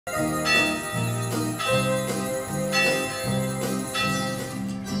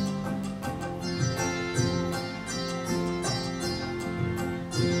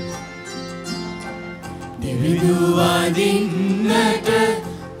විදුවදින්නට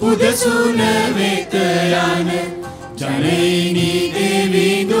පුදසුන වෙත යන ජනයිනි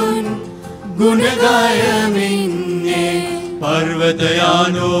දෙවිඳුන් ගුණ ගයමින්නේ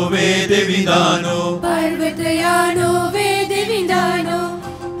පර්වතයානෝ වේදවිඳානෝ පර්වතයානෝ වේදවිඳානෝ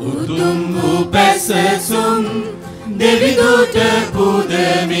උතුම් වූ පැසසුම් දෙවිඳුට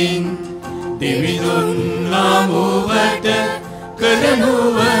පුදමින් දෙවිඳුන් හමුවට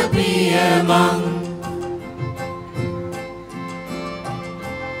කරනුව ප්‍රියමං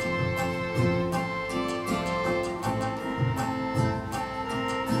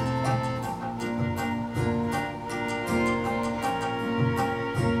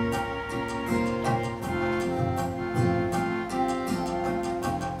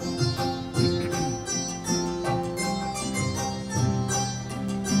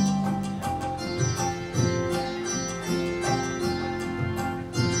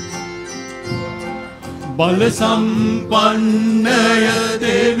බල සම්පන්නය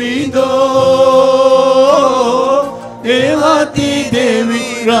දෙවිඳෝ දේවති දෙවි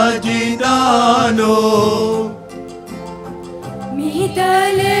රජිදානෝ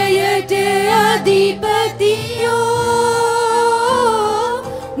මිහිතලයට අධිපතියෝ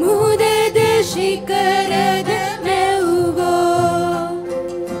මුහුදද ශිඛරද නැව්වෝ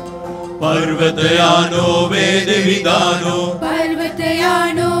පර්වතයානෝ වේදවිඳානෝ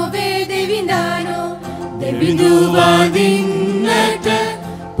පර්වතයානෝ වේදවිඳානෝ විදුවදින්නට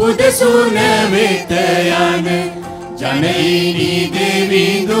පුදසුන වෙත යන ජනයිනි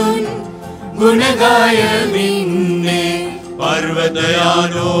දෙවිඳුන් ගුණ ගයමින්නේ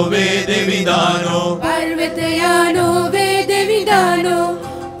පර්වතයානෝ වේදවිඳානෝ පර්වතයානෝ වේදවිඳානෝ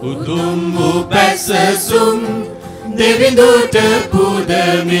උතුම් වූ පැසසුම් දෙවිඳුට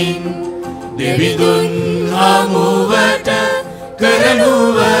පුදමින් දෙවිඳුන් හමුවට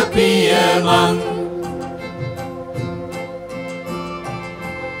කරනුව ප්‍රියමං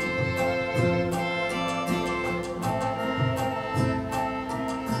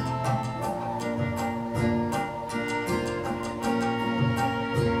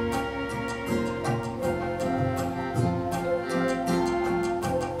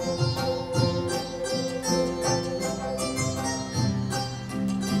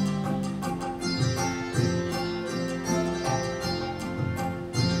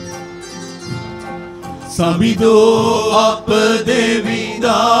සමිදෝ අප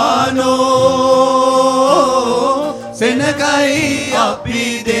දෙවිඳානෝ සෙනගයි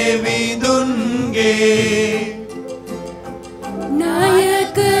අපි දෙවිඳුන්ගේ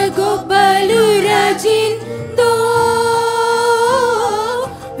නායක ගොබලු රජින් දෝ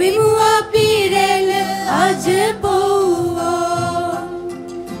විමු අපි රැළ අජපොවෝ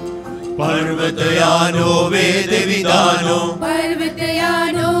පර්වතයානෝ වේදවිඳානෝ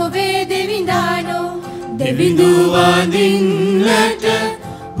පර්වතයානෝ වේදවිඳානෝ දෙවිඳුවදින්නට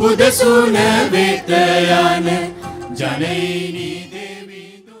පුදසුන වෙත යන ජනයිනි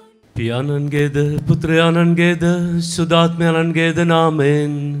දෙවිඳුන් පියාණන්ගේද පුත්‍රයාණන්ගේද සුදාත්මයන්ගේද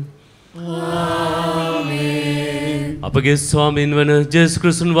නාමයෙන් ආමේන් අපගේ ස්වාමින් වන ජේසුස්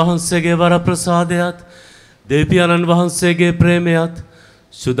ක්‍රිස්තුන් වහන්සේගේ වරප්‍රසාදයත් දෙවියන්න් වහන්සේගේ ප්‍රේමයත්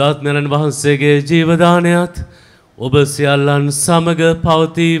සුදාත්මයන් වහන්සේගේ ජීවදානයත් ඔබ සියල්ලන් සමග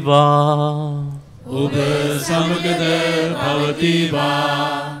පවතිවා ඔබ සමගද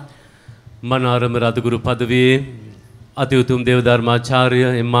පවතිවා මනාරම රදගුරු පදවියේ අති උතුම් දේව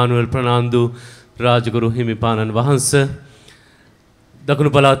ධර්මාචාර්ය එම්මානුවෙල් ප්‍රනාන්දු රාජගුරු හිමිපාණන් වහන්සේ දකුණු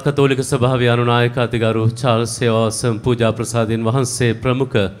පළාත් කතෝලික සභාවේ අනුනායක අතිගරු චාල්ස් සේවාසම් පූජා ප්‍රසාදින් වහන්සේ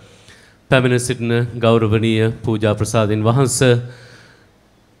ප්‍රමුඛ පැමිණ සිටින ගෞරවනීය පූජා ප්‍රසාදින් වහන්සේ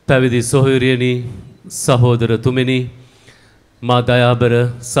පැවිදි සොහොයුරියනි සහෝදරතුමනි මා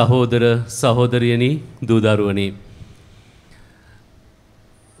දයාබර සහෝදර සහෝදරියනි දූ දරුවනි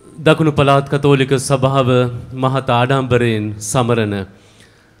දකුණු පළාත් කතෝලික සභාව මහත් ආඩම්බරයෙන් සමරන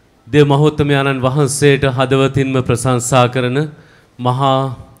දේව මහෝත්තමයන්න් වහන්සේට හදවතින්ම ප්‍රශංසා කරන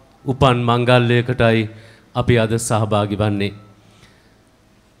මහා උපන් මංගල්‍යයකටයි අපි අද සහභාගී වන්නේ.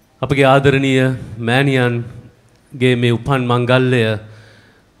 අපගේ ආදරණීය මෑණියන්ගේ මේ උපන් මංගල්‍යය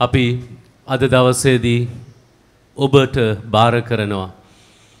අපි අද දවසේදී ඔබට බාර කරනවා.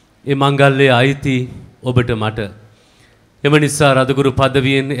 ඒ මංගල්‍යයේ අයිති ඔබට මට. එම නිසා රදගුරු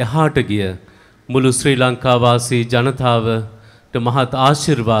පදවියෙන් එහාට ගිය මුළු ශ්‍රී ලංකා වාසී ජනතාවට මහත්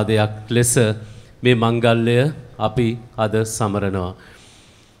ආශිර්වාදයක් ලෙස මේ මංගල්‍යය අපි අද සමරනවා.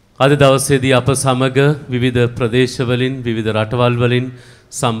 අද දවසේදී අප සමග විවිධ ප්‍රදේශවලින් විවිධ රටවල් වලින්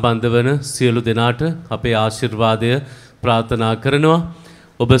සම්බන්ධ වන සියලු දෙනාට අපේ ආශිර්වාදය ප්‍රාර්ථනා කරනවා.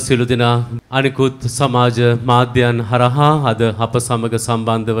 ඔබ සියලු දෙනා අනිකුත් සමාජ මාධ්‍යයන් හරහා අද අප සමග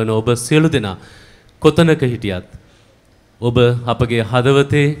සම්බන්ධ වන ඔබ සියලු දෙනා කොතනක හිටියත් ඔබ අපගේ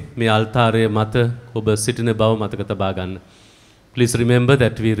හදවතේ මේ අල්තාරය මත ඔබ සිටින බව මතක තබා ගන්න. Please remember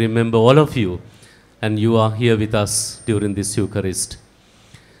that we remember all of you and you are here with us during this Eucharist.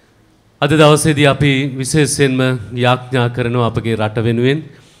 අද දවසේදී අපි විශේෂයෙන්ම යාඥා කරනවා අපගේ රට වෙනුවෙන්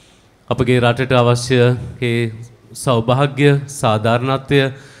අපගේ රටට අවශ්‍ය ඒ සෞභාග්‍ය සාධාරණත්වය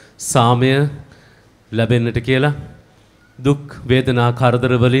සාමය ලැබෙන්නට කියලා දුක් වේදනා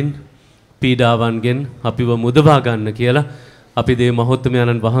කරදර වලින් පීඩාවන්ගෙන් අපිව මුදවා ගන්න කියලා අපි දේ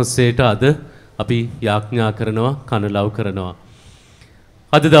මහෞත්මයන්න් වහන්සේට අද අපි යාඥා කරනවා කනලව් කරනවා.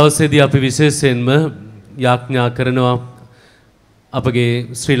 අද දවසේදී අපි විශේෂයෙන්ම යාඥා කරනවා අපගේ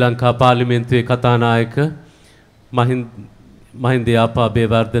ශ්‍රී ලංකා පාර්ලිමේන්තුවේ කතානායක මහින්ද යාපා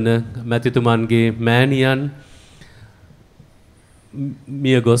බේවර්ධන මැතිතුමන්ගේ මෑණියන්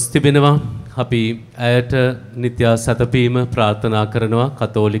මිය ගොස් තිබෙනවා. අපි ඇයට නිත්‍ය සැතපීම ප්‍රාර්ථනා කරනවා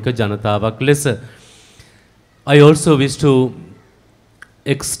කතෝලික ජනතාවක් ලෙස. I also wish to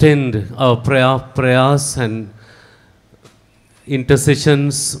extend our prayers and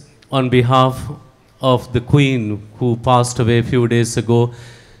intercessions on behalf of the Queen who passed away a few days ago,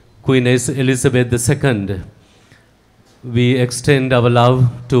 Queen Elizabeth II. We extend our love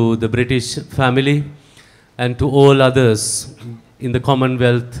to the British family and to all others in the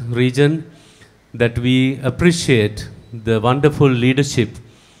Commonwealth region, that we appreciate the wonderful leadership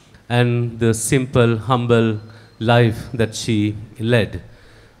and the simple, humble life that she led.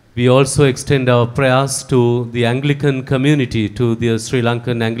 We also extend our prayers to the Anglican community, to the Sri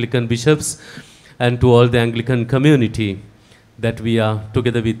Lankan Anglican bishops, and to all the Anglican community, that we are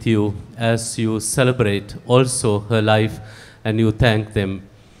together with you as you celebrate also her life and you thank them.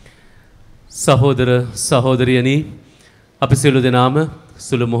 Sahodara, Sahodariyani, අපි සියලු දෙනාම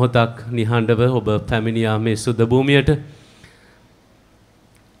සුළු මොහොතක් නිහඬව ඔබ පැමිණියා මේ සුද්ධ භූමියට.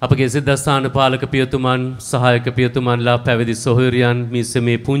 අපගේ සිද්ධාස්ථාන පාලක පියතුමන් සහායක පියතුමන්ලා පැවිදි සොහොයුරියන්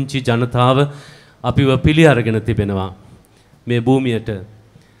මේ පුංචි ජනතාව අපිව පිළි අරගෙන තිබෙනවා. මේ භූමියට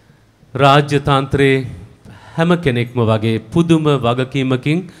රාජ්‍ය තන්ත්‍රයේ හැම කෙනෙක්ම වගේ පුදුම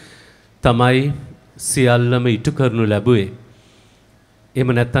වගකීමකින් තමයි සියල්ලම ඉටු කරනු ලැබුවේ. එහෙම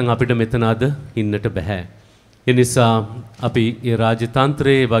නැත්නම් අපිට මෙතන අද ඉන්නට බෑ. ඒ නිසා අපි ඒ රාජ්‍ය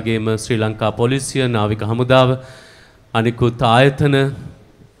තන්ත්‍රයේ වගේම ශ්‍රී ලංකා පොලිසිය නාවික හමුදාව අනිකුත් ආයතන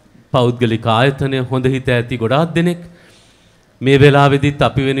පෞද්ගලික ආයතන හොඳ හිත ඇති ගොඩාක් දෙනෙක් මේ වෙලාවේදීත්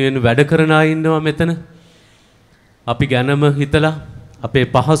අපි වෙනුවෙන් වැඩ කරන අය ඉන්නවා මෙතන. අපි ගැනම හිතලා අපේ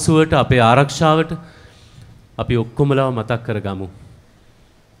පහසුවට අපේ ආරක්ෂාවට අපි ඔක්කොමලව මතක් කරගමු.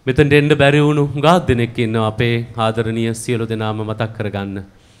 මෙතනට එන්න බැරි වුණු ගාක් දෙනෙක් ඉන්නවා අපේ ආදරණීය සියලු දෙනාම මතක් කරගන්න.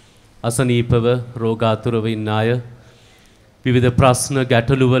 අසනීපව රෝගාතුරව ඉන්න අය විවිධ ප්‍රශ්න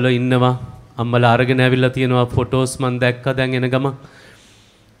ගැටලු වල ඉන්නවා. අම්මලා අරගෙන ඇවිල්ලා තියෙනවා ෆොටෝස් මන් දැක්කා දැන් එන ගම.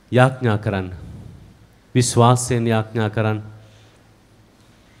 යාඥා කරන්න. විශ්වාසයෙන් යාඥා කරන්න.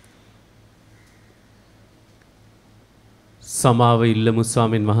 සමාව ඉල්ලමු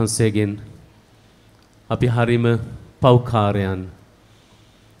ස්වාමින් වහන්සේගෙන්. අපි හරිම පෞකාරයන්.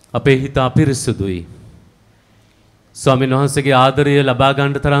 අපේ හිත අපිරිසුදුයි. ස්වාමීන් වහන්සේගේ ආදරය ලබා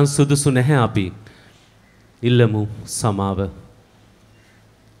ගන්න තරම් සුදුසු නැහැ අපි. ඉල්ලමු සමාව.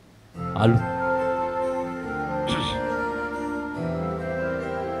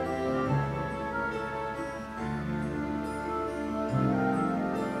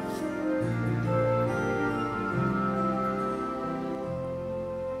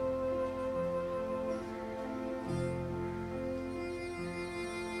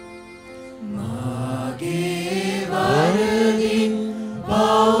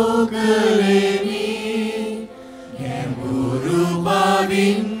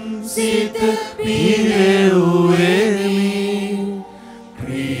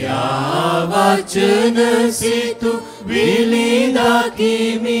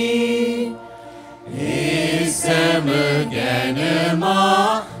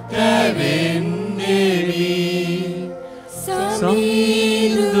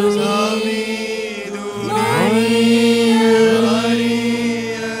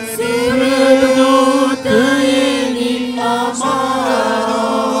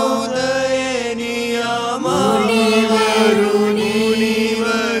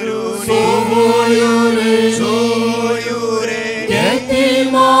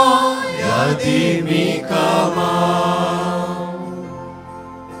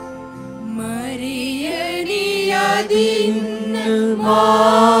 My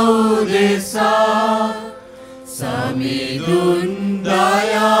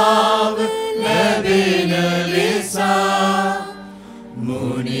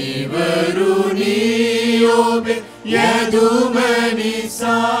යදුම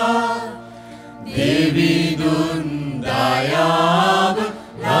නිසා දෙවිඳුන් දයාව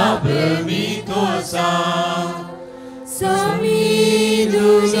ලබමි තොසා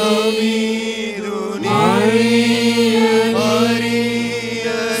සමීදුනි මරියනි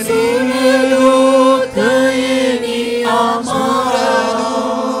සුරලෝකයනි අමරදයනි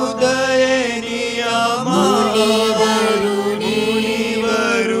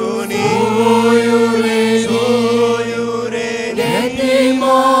අමරිවරුනි සෝයුරේ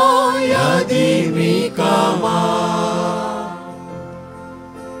නැතිමෝ යදිමිකමා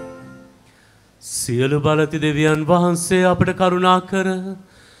සියලු බලති දෙවියන් වහන්සේ අපට කරුණා කර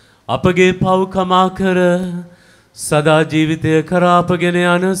අපගේ පව් කමා කර සදා ජීවිතය කරා අපගෙන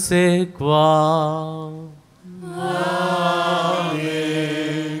යනසේක්වා.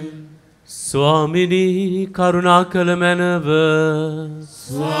 ස්වාමිනී කරුණා කළ මැනව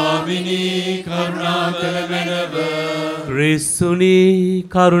ස්වාමිනී කරුණා කළ මැනව ක්‍රිස්තුනී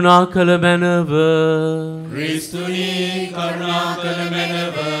කරුණා කළ මැනව ක්‍රිස්තුනී කරුණා කළ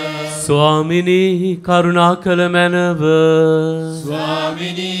මැනව ස්වාමිනී කරුණා කළ මැනව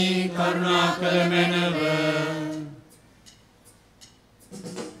ස්වාමිනී කරුණා කළ මැනව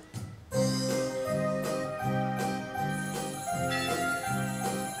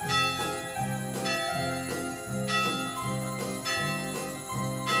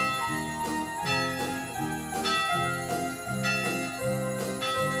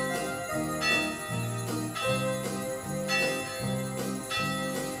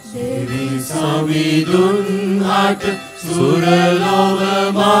දෙවි සමිඳුන් හට සුරලොව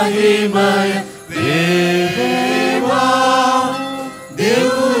මහිමය වේවා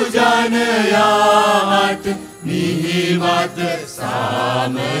දෙව් ජනයාට මිහිමත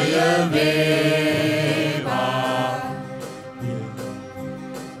සාමය වේවා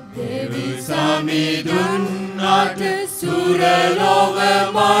දෙවි සමිඳුන් හට සුරලොව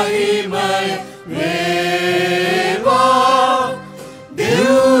මහිමය වේවා දෙව්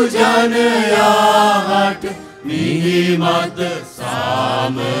ජනයාට මිහිමත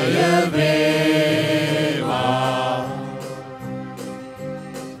සාමය වේවා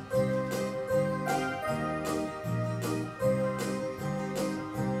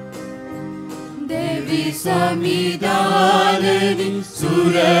දෙවි සමිදානනි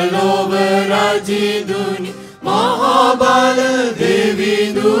සුරලොව රජිඳුනි මහා බල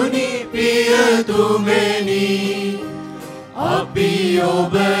දෙවිඳුනි පියතුමෙනි අපි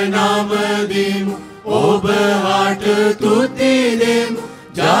ඔබ නමදිමු ඔබ හට තුති දෙමු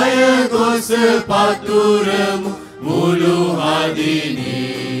ජය ගොස පතුරමු මුළු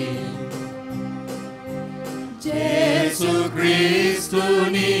හදිනේ ජේසු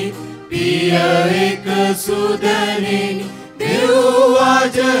ක්‍රිස්තුනි පිය එක සුදනිනි දෙව්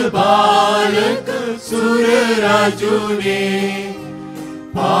අජ බාලක සුර රජුනේ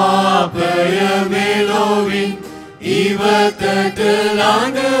පාපය මෙලොවින් ඉවතට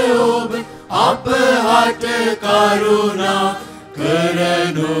ළඟ ඔබ අප හට කරුණා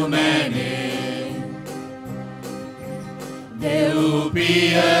කරනු මැනේ දෙව්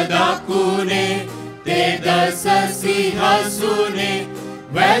පිය දකුණේ තෙදස සිහසුනේ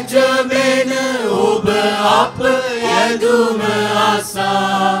වැජබෙන ඔබ අප යදුම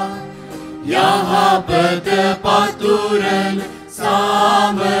අසා යහපත පතුරන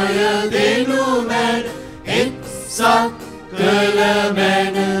සාමය දෙනු මැන එක්සත් කළ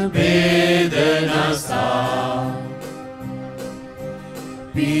මැන වේදනසා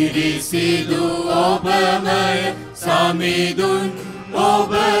පිරිසිදු ඔබමය සමිඳුන්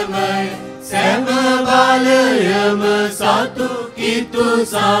ඔබමය සැම බලයම සතු කිතු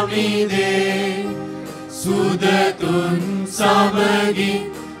සමිඳේ සුදතුන් සමගි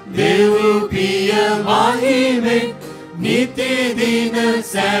දෙව් පිය මහිමෙන් නිති දින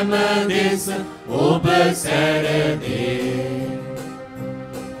සැම දෙස ඔබ සැරදේ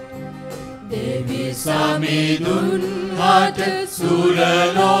දෙවි සමිඳුන් හට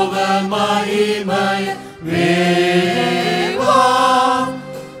සුරලොව මහිමය වේවා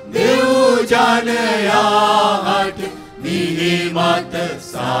දෙව් ජනයාට මිහිමත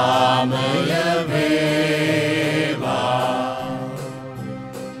සාමය වේවා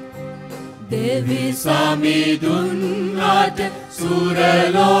දෙවි සමිඳුන් හට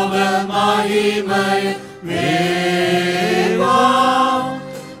සුරලොව මහිමය වේවා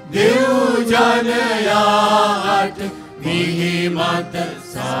දෙව් ජනයාට මිහිමත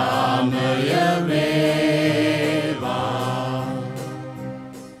සාමය වේවා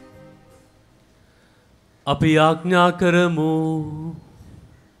අපි යාඥා කරමු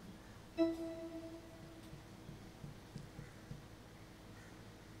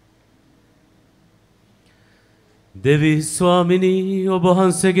දෙවි ස්වාමිනී ඔබ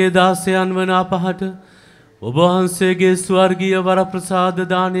වහන්සේගේ දාසයන් වන අපහට ඔබ වහන්සේගේ ස්වර්ගීය වරප්‍රසාද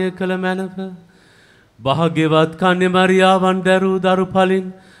දානය කළ මැනව භාග්‍යවත් කන්‍ය මරියාවන් දරූ දරු පලින්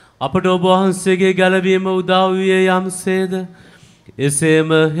අපට ඔබ වහන්සේගේ ගැලවීම උදා වූයේ යම්සේද එසේම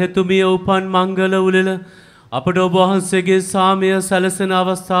හෙතුමිය උපන් මංගල උළෙල අපට ඔබ වහන්සේගේ සාමය සැලසෙන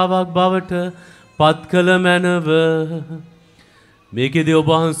අවස්ථාවක් බවට පත් කළ මැනව මේකෙදී ඔබ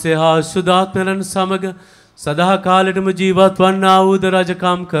වහන්සේ හා සුදාත්මයන් සමග සදා කාලෙටම ජීවත් වන්නා වූද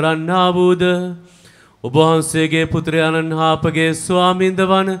රජකම් කරන්නා වූද ඔබ වහන්සේගේ පුත්‍රයාණන් හා අපගේ ස්වාමින්ද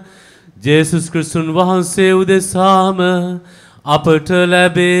වන ජේසුස් ක්‍රිස්තුන් වහන්සේ උදෙසාම අපට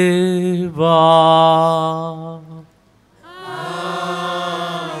ලැබේවා.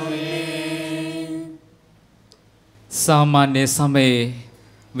 සාමාන්‍ය සමයේ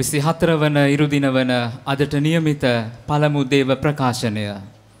 24 වන ඉරුදින වන අදට නියමිත පළමු දේව ප්‍රකාශනය.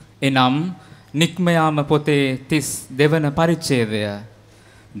 එනම් නික්මයාම පොතේ 32 වන පරිච්ඡේදය.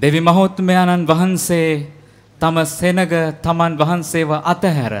 දෙවි මහෝත්මයාණන් වහන්සේ තම සෙනග තමන් වහන්සේව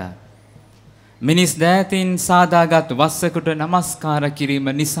අතහැර මිනිස් දෑතින් සාදාගත් වස්සකට නමස්කාර කිරීම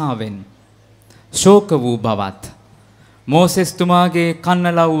නිසාවෙන් ශෝක වූ බවත් මෝසෙස් තුමාගේ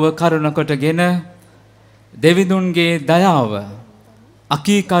කන්නලව්ව කරුණ කොටගෙන දෙවිඳුන්ගේ දයාව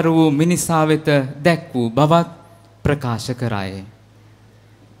අකීකරු වූ මිනිසා වෙත දැක් වූ බවත් ප්‍රකාශ කරයි.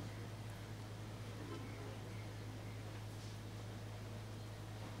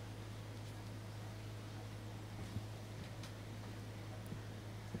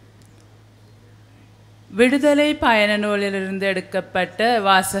 விடுதலை பயண நூலிலிருந்து எடுக்கப்பட்ட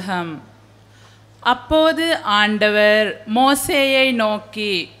வாசகம். அப்போது ஆண்டவர் மோசேயை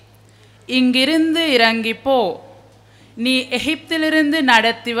நோக்கி, இங்கிருந்து இறங்கி போ, நீ எகிப்திலிருந்து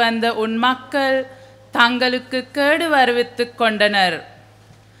நடத்தி வந்த உன் மக்கள் தங்களுக்கு கேடு வருவித்து கொண்டனர்.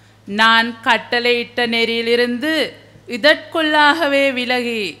 நான் கட்டளையிட்ட நெறியிலிருந்து இதற்குள்ளாகவே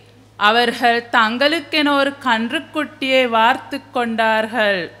விலகி அவர்கள் தங்களுக்கென ஒரு கன்றுக்குட்டியை வார்த்து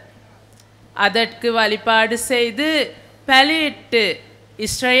கொண்டார்கள். அதற்கு வழிபாடு செய்து பலியிட்டு,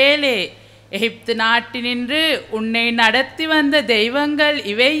 இஸ்ரவேலே, எகிப்து நாட்டினின்று உன்னை நடத்தி வந்த தெய்வங்கள்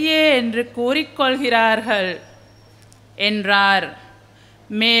இவையே என்று கூறிக்கொள்கிறார்கள் என்றார்.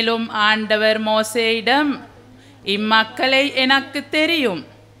 மேலும் ஆண்டவர் மோசேயிடம், இம்மக்களை எனக்கு தெரியும்,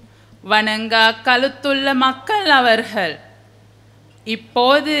 வணங்கா கழுத்துள்ள மக்கள் அவர்கள்.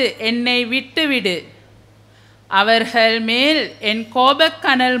 இப்போது என்னை விட்டுவிடு. அவர்கள் மேல் என்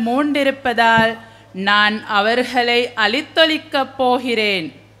கோபக்கனல் மூண்டிருப்பதால் நான் அவர்களை அழித்தொழிக்கப் போகிறேன்.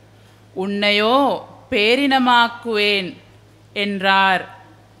 உன்னையோ பேரினமாக்குவேன் என்றார்.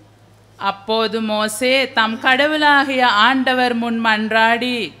 அப்போது மோசே தம் கடவுளாகிய ஆண்டவர் முன்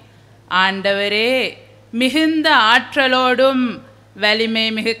மன்றாடி, ஆண்டவரே, மிகுந்த ஆற்றலோடும் வலிமை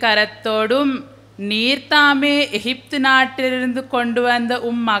மிகு கரத்தோடும் நீர்தாமே எகிப்து நாட்டிலிருந்து கொண்டு வந்த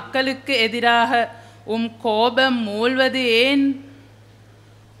உம் மக்களுக்கு எதிராக உம் கோபம் மூழ்வது ஏன்?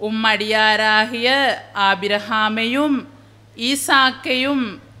 உம் அடியாராகிய ஆபிரகாமையும் ஈசாக்கையும்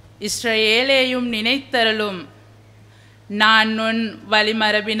இஸ்ரவேலையும் நினைத்தருளும். நான் உன்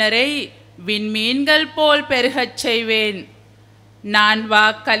வழிமரபினரை விண்மீன்கள் போல் பெருகச் செய்வேன். நான்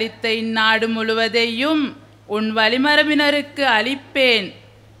வாக்களித்த இந்நாடு முழுவதையும் உன் வழிமரபினருக்கு அளிப்பேன்.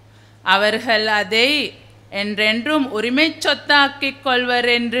 அவர்கள் அதை என்றென்றும் உரிமை சொத்தாக்கிக் கொள்வர்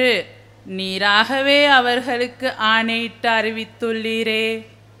என்று நீராகவே அவர்களுக்கு ஆணையிட்டு அறிவித்துள்ளீரே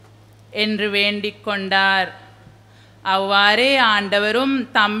என்று வேண்டிக் கொண்டார். அவ்வாறே ஆண்டவரும்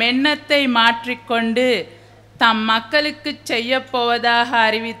தம் எண்ணத்தை மாற்றிக்கொண்டு தம் மக்களுக்கு செய்யப்போவதாக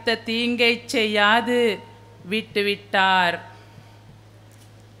அறிவித்த தீங்கை செய்யாது விட்டுவிட்டார்.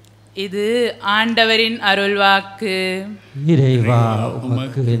 இது ஆண்டவரின் அருள்வாக்கு. இறைவா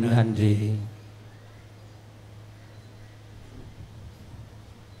உமக்கு நன்றி.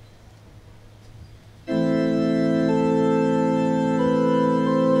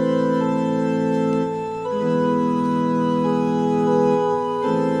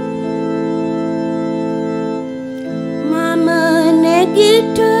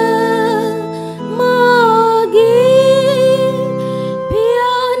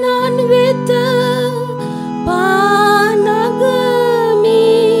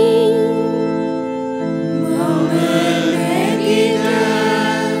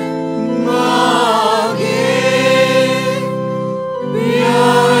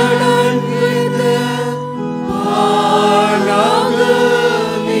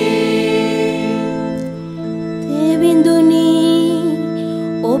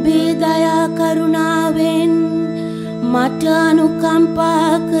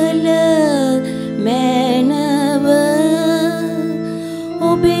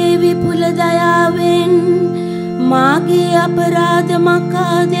 මාගේ අපරාධ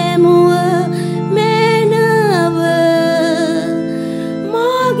මකා දැමුව මෑනව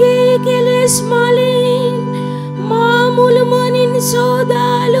මාගේ කෙලෙස් මලින් මා මුළුමනින්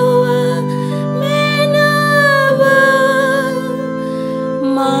සෝදාලුව මෑනව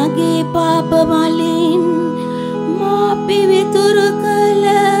මාගේ පාප මලින් මා පිවිතුරු කළ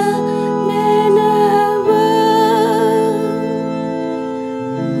මෑනව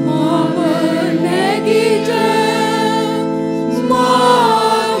මම නැගිට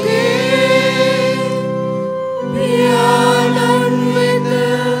මාගේ පියාණන් වෙත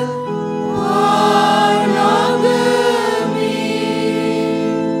පානගමි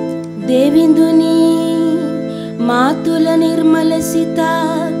දෙවිඳුනි මා තුල නිර්මල සිතක්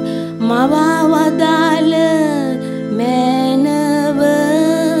මවා වදාළ මෑනව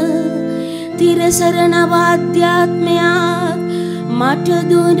තිරසරණ වාද්‍යාත්මයක් මට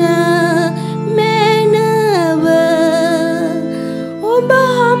දුන මෑනව ඔබ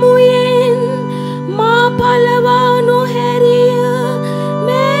හමුයෙන් මා පලවා නොහැරිය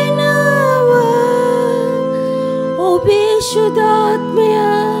මෑනව ඔබේ ශුද්ධාත්මය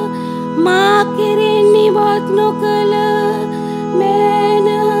මා කෙරෙන් ඉවත් නොකළ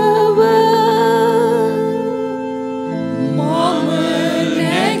මෑනව මම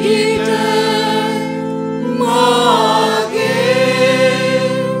නැගිට මාගේ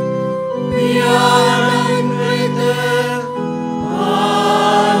පියාණන් වෙත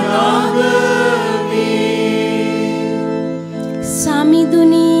පානගමි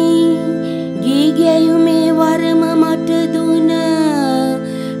සමිඳුනි ගී ගැයුමේ වරම මට දුන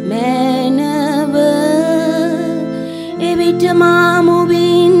මෑනව එවිට මා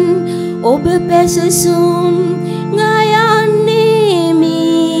මුවින් ඔබ පැසසුම් ගයන්නේමි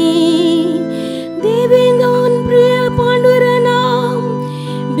දෙවිඳුන් ප්‍රිය පඬුර නම්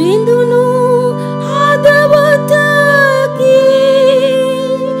බිඳුණු හදවතකි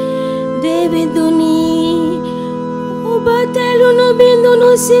දෙවිඳුනි ඔබ තැළුණු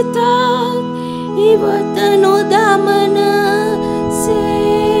බිඳුණු සිතක් ඉවත නොදමන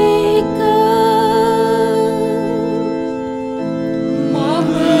සේක මම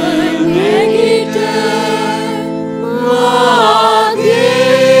නැගිට මාගේ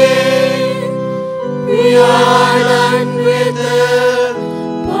පියාණන් වෙත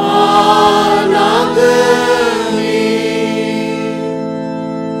පානගමි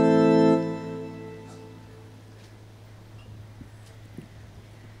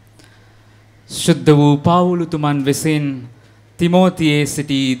ශුද්ධ වූ පාවුලුතුමන් විසින් තිමෝතියේ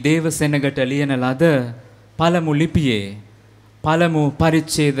සිටි දේවසෙනගට ලියන ලද පළමු ලිපියේ පළමු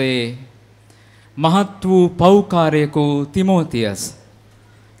පරිච්ඡේදයේ මහත් වූ පෞකාරයෙකු තිමෝතියස්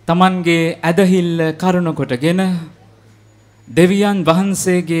තමන්ගේ ඇදහිල්ල කරුණ කොටගෙන දෙවියන්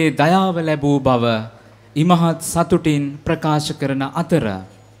වහන්සේගේ දයාව ලැබූ බව ඉමහත් සතුටින් ප්‍රකාශ කරන අතර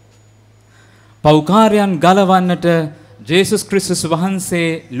පෞකාරයන් ගලවන්නට ජේසුස් ක්‍රිස්තුස් වහන්සේ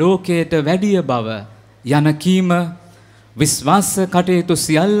ලෝකයට වැඩිය බව යන කීම විශ්වාස කටයුතු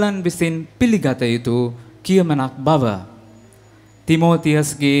සියල්ලන් විසින් පිළිගත යුතු කියමනක් බව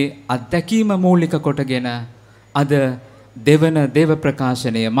තිමෝතියස්ගේ අත්දැකීම මූලික කොටගෙන අද දෙවන දේව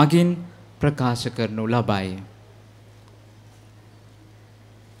ප්‍රකාශනය මගින් ප්‍රකාශ කරනු ලබයි.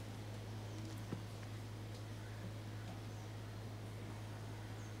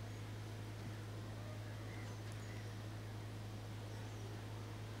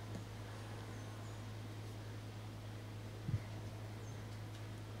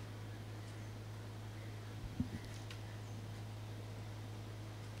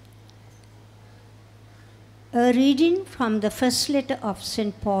 A reading from the first letter of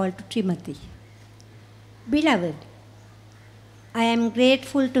St. Paul to Timothy. Beloved, I am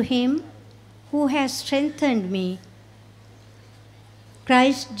grateful to him who has strengthened me,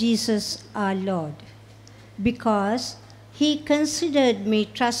 Christ Jesus our Lord, because he considered me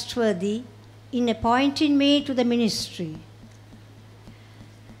trustworthy in appointing me to the ministry.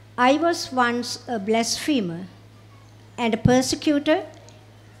 I was once a blasphemer and a persecutor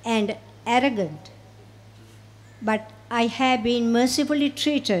and arrogant. But I have been mercifully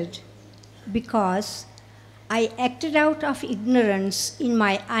treated because I acted out of ignorance in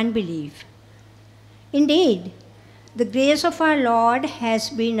my unbelief. Indeed, the grace of our Lord has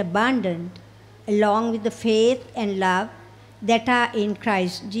been abundant along with the faith and love that are in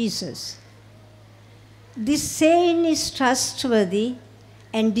Christ Jesus. This saying is trustworthy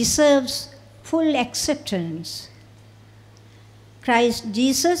and deserves full acceptance. Christ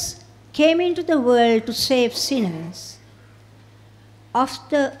Jesus came into the world to save sinners. Of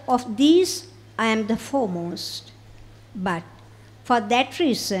these I am the foremost, but for that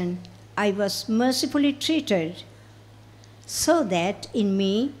reason I was mercifully treated so that in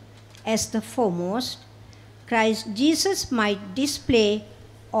me, as the foremost, Christ Jesus might display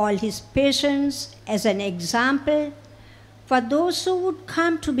all his patience as an example for those who would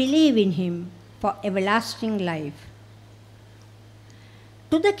come to believe in him for everlasting life.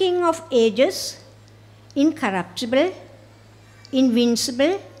 To the King of ages, incorruptible,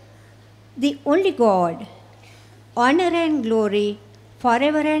 invincible, the only God, honor and glory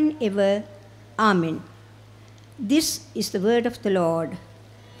forever and ever. Amen. This is the word of the Lord.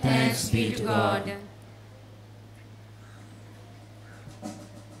 Thanks be to God.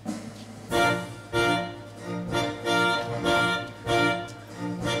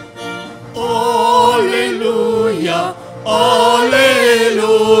 Alleluia,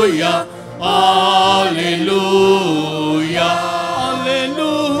 alleluia, alleluia,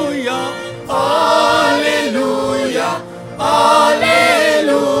 alleluia, alleluia,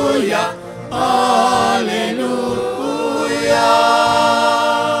 alleluia, alleluia.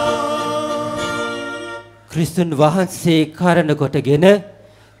 ක්‍රිස්තුන් වහන්සේ කරන කොටගෙන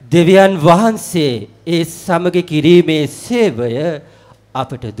දෙවියන් වහන්සේ ඒ සමග කිරීමේ සේවය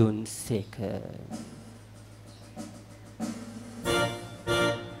අපට දුන්සේක.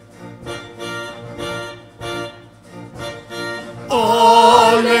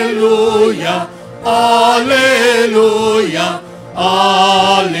 Alleluia, alleluia,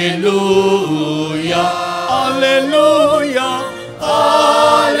 alleluia, alleluia, alleluia,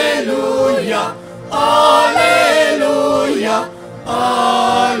 alleluia,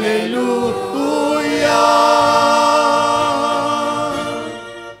 alleluia.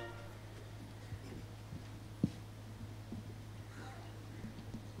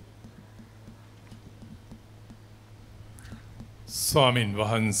 ස්වාමින්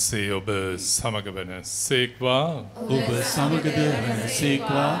වහන්සේ ඔබ සමග වන සේක්වා ඔබ සමගද වන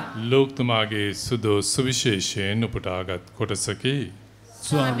සේක්වා ලෝක්තුමාගේ සුදෝ සුවිශේෂයෙන් උපුටාගත් කොටසකි.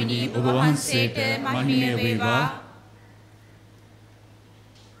 ස්වාමිනී ඔබ වහන්සේට මහිමය වේවා.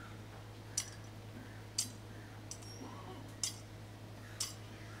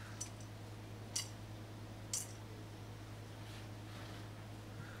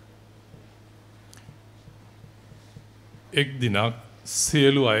 එක් දිනක්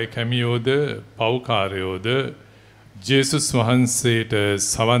සියලු අය කැමියෝද පව්කාරයෝද ජේසුස් වහන්සේට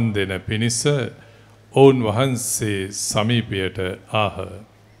සවන් දෙන පිණිස ඔවුන් වහන්සේ සමීපයට ආහ.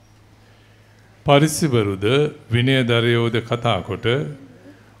 පරිසිවරුද විනයදරයෝද කතා කොට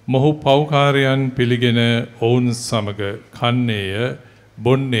මොහු පව්කාරයන් පිළිගෙන ඔවුන් සමග කන්නේය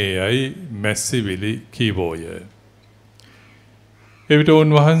බොන්නේයයි මැස්සිවිලි කීවෝය. එවිට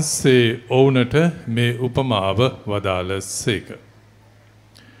උන්වහන්සේ ඔවුනට මේ උපමාව වදාළ සේක.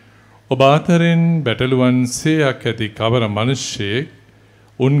 ඔබ අතරින් බැටළුවන් 100ක් ඇති කවර මිනිසෙක්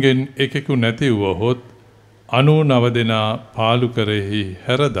උන්ගෙන් එකෙකු නැති වුවහොත් 99 දෙනා පාලු කරෙහි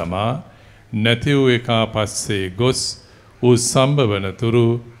හැර දමා නැති වූ එකා පස්සේ ගොස් ඌ සම්භවනතුරු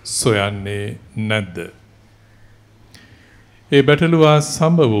සොයන්නේ නැද්ද? ඒ බැටළුවා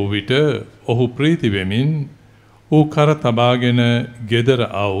සම්භව වූ විට ඔහු ප්‍රීති වෙමින් ඌ කර තබාගෙන ගෙදර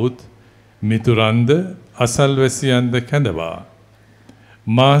આવුත් මිතුරන්ද අසල්වැසියන්ද කැඳවා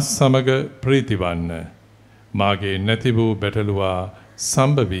මා සමග ප්‍රීතිවන්න මාගේ නැති වූ බැටළුවා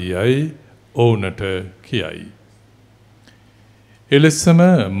සම්භවීයයි ඔවුනට කියයි. එලෙසම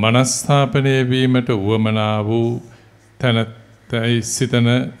මනස්ථාපනය වීමට උවමනා වූ තැනැත්තයි සිතන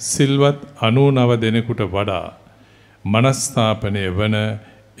සිල්වත් 99 දෙනෙකුට වඩා මනස්ථාපනය වන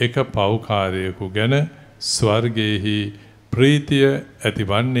එක පව්කාරයෙකු ගැන ස්වර්ගයේහි ප්‍රීතිය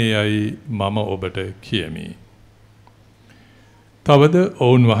ඇතිවන්නේයයි මම ඔබට කියමි. තවද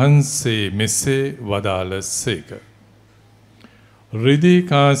ඔවුන් වහන්සේ මෙසේ වදාළසේක. රිදී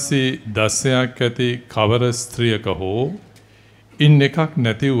කාසි 10ක් ඇති කවර ස්ත්‍රියක හෝ ඉන් එකක්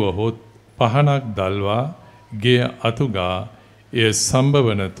නැතිවහොත් පහනක් දල්වා ගේ අතුගා එය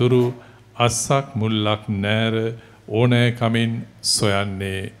සම්භවනතුරු අස්සක් මුල්ලක් නෑර ඕනෑකමින්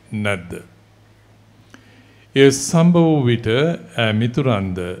සොයන්නේ නැද්ද? ඒ සම්භව වූ විට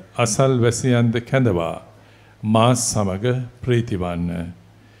මිතුරන්ද අසල්වැසියන්ද කැඳවා මා සමග ප්‍රීතිවන්න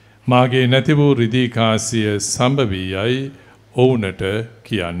මාගේ නැති වූ රිදී කාසිය සම්භවීයයි ඔවුනට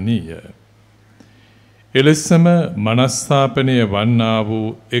කියන්නීය. එලෙසම මනස්ථාපනය වන්නා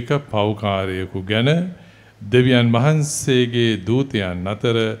වූ එක පව්කාරයෙකු ගැන දෙවියන් වහන්සේගේ දූතයන්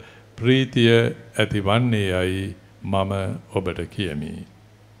අතර ප්‍රීතිය ඇතිවන්නේයයි මම ඔබට කියමි.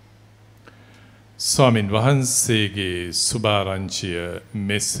 ස්වාමින් වහන්සේගේ සුභාරංචිය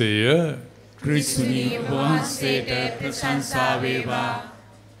මෙසේය. ක්‍රිස්තුනි වහන්සේට ප්‍රශංසා වේවා.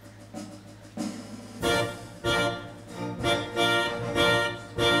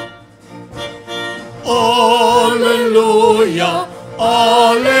 Alleluia. Alleluia,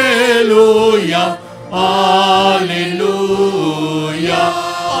 Alleluia,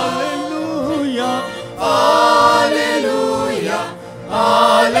 Alleluia, Alleluia,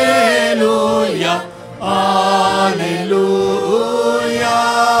 Alleluia, Alleluia.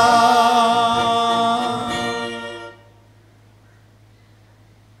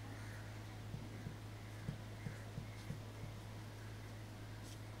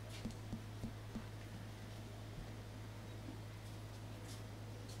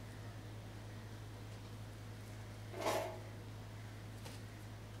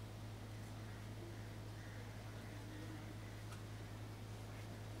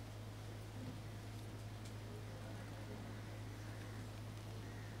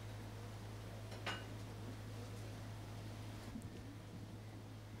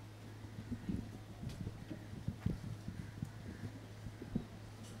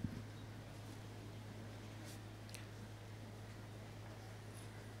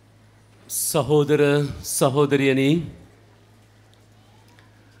 සහෝදර සහෝදරියනි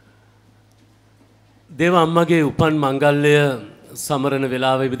දේව අම්මගේ උපන් මංගල්‍ය සමරන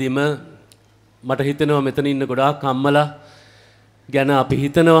වෙලාවෙදිම මට හිතෙනවා මෙතන ඉන්න ගොඩාක් අම්මලා ගැන අපි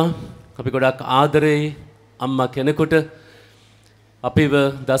හිතනවා අපි ගොඩාක් ආදරෙයි අම්මා කෙනෙකුට අපිව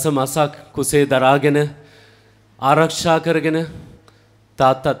දසමසක් කුසේ දරාගෙන ආරක්ෂා කරගෙන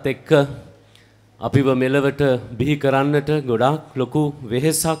තාත්තත් එක්ක අපිව මෙලවට බිහි කරන්නට ගොඩාක් ලොකු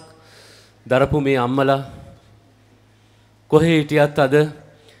වෙහෙසක් දරපු මේ අම්මලා කොහේ හිටියත් අද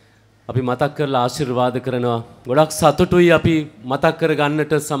අපි මතක් කරලා ආශිර්වාද කරනවා. ගොඩක් සතුටුයි අපි මතක් කර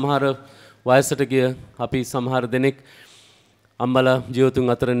ගන්නට සමහර වයසට ගිය අපි සමහර දෙනෙක් අම්මලා ජීවතුන්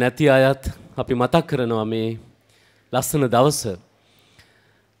අතර නැති අයත් අපි මතක් කරනවා මේ ලස්සන දවස.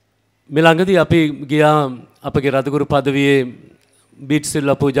 මේ ළඟදී අපි ගියා අපගේ රදගුරු පදවියේ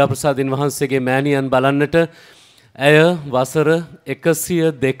බීට්සිල්ලා පූජා ප්‍රසාදින් වහන්සේගේ මෑණියන් බලන්නට. ඇය වසර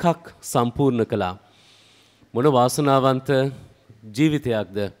 102ක් සම්පූර්ණ කළා. මොන වාසනාවන්ත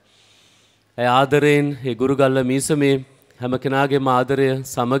ජීවිතයක්ද. ඇය ආදරයෙන් ඒ ගුරුගල්ල මීසමේ හැම කෙනාගේම ආදරය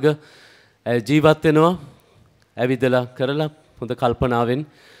සමග ඇය ජීවත් වෙනවා. ඇවිදලා කරලා හොඳ කල්පනාවෙන්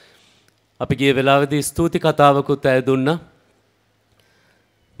අපි ගිය වෙලාවේදී ස්තුති කතාවකුත් ඇය දුන්නා.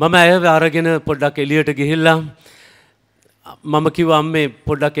 මම ඇයව අරගෙන පොඩ්ඩක් එළියට ගිහිල්ලා මම කිව්වා අම්මේ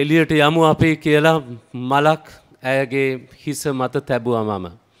පොඩ්ඩක් එළියට යමු අපි කියලා මලක් ඇයගේ හිස මත තැබුවා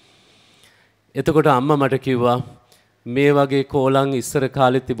මම. එතකොට අම්මා මට කිව්වා මේ වගේ කෝලං ඉස්සර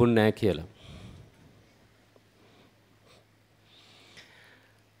කාලේ තිබුණ නැහැ කියලා.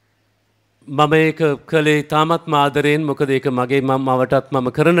 මම ඒක කළේ තාමත් ආදරයෙන් මොකද ඒක මගේ මවටත්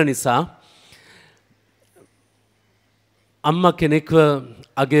මම කරන නිසා. අම්මා කෙනෙක්ව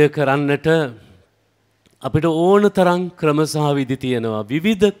අගය කරන්නට අපිට ඕන තරම් ක්‍රම සහ විදි තියෙනවා.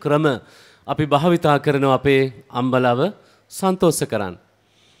 විවිධ ක්‍රම අපි භාවිතා කරනවා අපේ අම්බලව සන්තෝෂ කරන්න.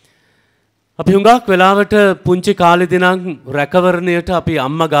 අපි හුඟක් වෙලාවට පුංචි කාලේ දිනම් රැකවරණයට අපි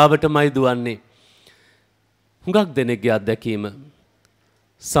අම්මා ගාවටමයි දුවන්නේ. හුඟක් දෙනෙක්ගේ අත්දැකීම.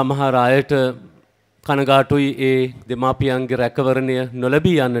 සමහර අයට කනගාටුයි ඒ දෙමාපියන්ගේ රැකවරණය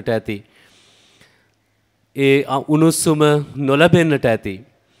නොලැබී යන්නට ඇති. ඒ උණුසුම නොලැබෙන්නට ඇති.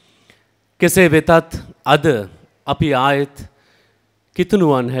 කෙසේ වෙතත් අද අපි ආයෙත්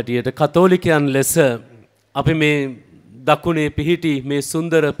කිතුනුවන් හැටියට කතෝලිකයන් ලෙස අපි මේ දකුණේ පිහිටි මේ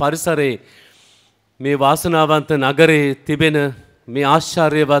සුන්දර පරිසරයේ මේ වාසනාවන්ත නගරේ තිබෙන මේ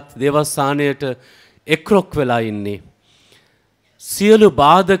ආශ්චර්යවත් දේවස්ථානයට එක්රොක් වෙලා ඉන්නේ. සියලු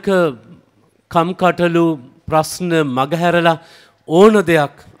බාධක කම්කටොළු ප්‍රශ්න මගහැරලා ඕන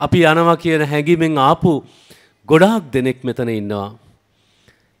දෙයක් අපි යනවා කියන හැඟීමෙන් ආපු ගොඩාක් දෙනෙක් මෙතන ඉන්නවා.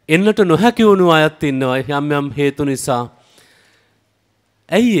 එන්නට නොහැකි වුණු අයත් ඉන්නවා යම් යම් හේතු නිසා.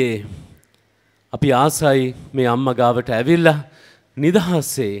 ඇයි අපි ආසයි මේ අම්මා ගාවට ඇවිල්ලා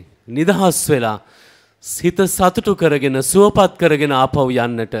නිදහස් වෙලා සිත සතුටු කරගෙන සුවපත් කරගෙන ආපහු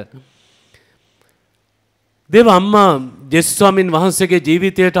යන්නට. දේව අම්මා ජේසුස් ස්වාමීන් වහන්සේගේ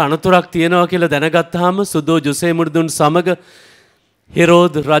ජීවිතයට අනතුරක් තියෙනවා කියලා දැනගත්තාම සුදෝ ජොසේ මුර්දුන් සමග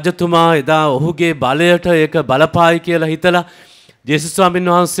හෙරෝද් රජතුමා එදා ඔහුගේ බලයට ඒක බලපායි කියලා හිතලා ජේසුස්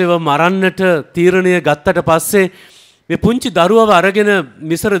ස්වාමීන් වහන්සේව මරන්නට තීරණය ගත්තට පස්සේ මේ පුංචි දරුවව අරගෙන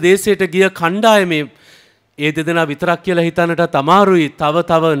මිසර දේශයට ගිය කණ්ඩායමේ ඒ දෙදෙනා විතරක් කියලා හිතන්නට අමාරුයි.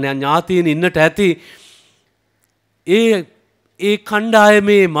 තව ඥාතීන් ඉන්නට ඇති. ඒ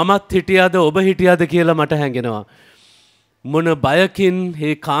කණ්ඩායමේ මමත් හිටියද ඔබ හිටියද කියලා මට හැඟෙනවා. මොන බයකින්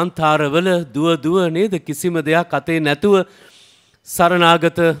මේ කාන්තාරවල දුව නේද කිසිම දෙයක් අතේ නැතුව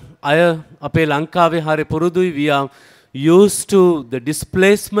සරණාගත අය අපේ ලංකාවේ හරි පුරුදුයි. We are used to the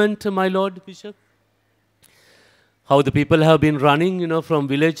displacement, my Lord Bishop. how the people have been running, from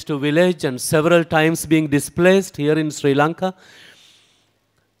village to village and several times being displaced here in Sri Lanka.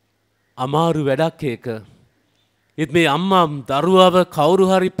 Amaru වැඩක් ඒක. ඒත් මේ අම්මා දරුවව කවුරු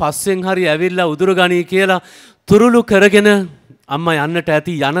හරි පස්සෙන් හරි ඇවිල්ලා උදුර ගනී කියලා තුරුළු කරගෙන අම්මා යන්නට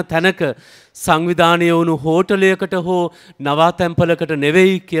ඇති යන තැනක සංවිධානය වුණු හෝටලයකට හෝ නවාතැන්පලකට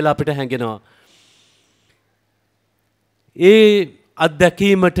නෙවෙයි කියලා අපිට හැඟෙනවා. ඒ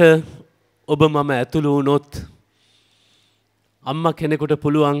අත්දැකීමට ඔබ මම ඇතුළු වුණොත් අම්මා කෙනෙකුට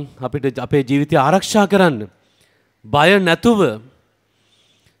පුළුවන් අපිට අපේ ජීවිතය ආරක්ෂා කරන්න. බය නැතුව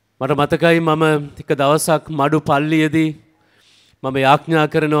මට මතකයි මම එක දවසක් මඩු පල්ලියේදී මම යාඥා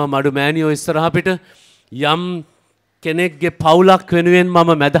කරනවා මඩු මෑණියෝ ඉස්සරහ පිට යම් කෙනෙක්ගේ පවුලක් වෙනුවෙන්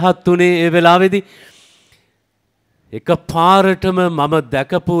මම මැදහත් වුණේ ඒ වෙලාවේදී එක පාරටම මම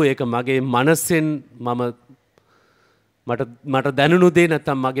දැකපු ඒක මගේ මනසෙන් මට දැනුණු දේ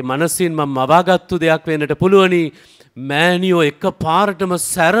නැත්තම් මගේ මනසින් මම මවාගත්තු දෙයක් වෙන්නට පුළුවනි මෑණියෝ එක පාරටම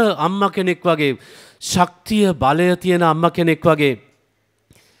සැර අම්මා කෙනෙක් වගේ ශක්තිය බලය තියෙන අම්මා කෙනෙක් වගේ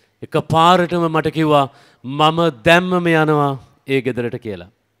එක පාරටම මට කිව්වා මම දැම්මම යනවා ඒ ගෙදරට කියලා.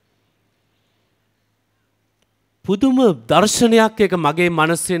 පුදුම දර්ශනයක් එක මගේ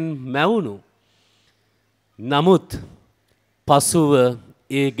මනසෙන් මැවුණු. නමුත් පසුව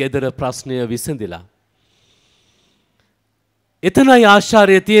ඒ ගෙදර ප්‍රශ්නය විසඳිලා. එතනයි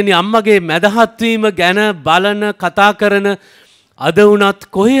ආශ්චර්යය තියෙන්නේ අම්මගේ මැදහත් වීම ගැන බලන කතා කරන අද වුණත්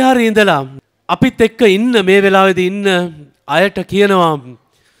කොහේ හරි ඉඳලා අපිත් එක්ක ඉන්න මේ වෙලාවේදී ඉන්න අයට කියනවා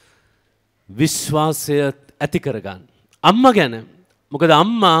විශ්වාසය ඇති කරගන්න. අම්මා ගැන. මොකද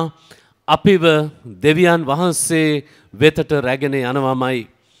අම්මා අපිව දෙවියන් වහන්සේ වෙතට රැගෙන යනවාමයි.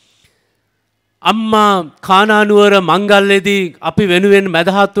 අම්මා කානානුවර මංගල්‍යයේදී අපි වෙනුවෙන්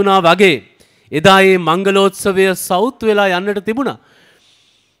මැදහත් වුණා වගේ එදා ඒ මංගලෝත්සවය සවුත් වෙලා යන්නට තිබුණා.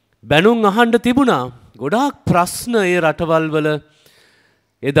 බැනුම් අහන්න තිබුණා. ගොඩාක් ප්‍රශ්න ඒ රටවල් වල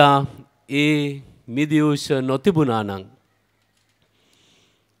එදා ඒ මිදියුෂ නොතිබුණා නම්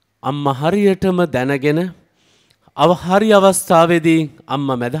අම්මා හරියටම දැනගෙන හරි අවස්ථාවේදී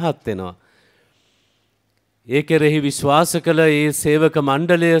අම්මා මැදහත් වෙනවා. ඒ කෙරෙහි විශ්වාස කළ ඒ සේවක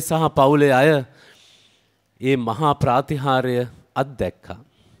මණ්ඩලය සහ පවුලේ අය ඒ මහා ප්‍රාතිහාර්ය අත්දැක්කා.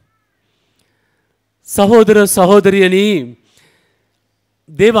 සහෝදර සහෝදරියනි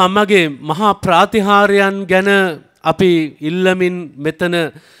දේව අම්මගේ මහා ප්‍රාතිහාර්යයන් ගැන අපි ඉල්ලමින් මෙතන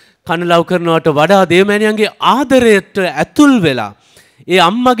කනලව් කරනවට වඩා දේවමෑණියන්ගේ ආදරයට ඇතුල් වෙලා ඒ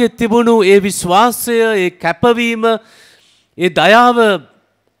අම්මගේ තිබුණු ඒ විශ්වාසය ඒ කැපවීම ඒ දයාව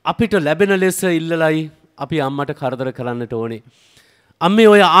අපිට ලැබෙන ලෙස ඉල්ලලයි අපි අම්මට කරදර කරන්නට ඕනේ. අම්මේ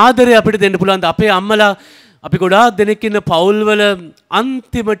ඔය ආදරය අපිට දෙන්න පුළුවන්. අපේ අම්මලා අපි ගොඩාක් දෙනෙක් ඉන්න පවුල්වල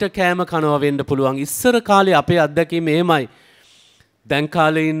අන්තිමට කෑම කනවා වෙන්න පුළුවන්. ඉස්සර කාලේ අපේ අත්දැකීම එහෙමයි. දැන්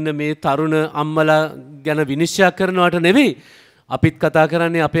කාලේ ඉන්න මේ තරුණ අම්මලා ගැන විනිශ්චය කරනවට නෙවෙයි. අපිත් කතා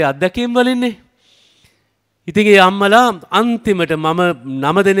කරන්නේ අපේ අත්දැකීම් වලින්නේ. ඉතින් ඒ අම්මලා අන්තිමට මම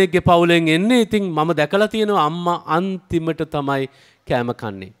 9 දෙනෙක්ගේ පවුලෙන් එන්නේ. ඉතින් මම දැකලා තියෙනවා අම්මා අන්තිමට තමයි කෑම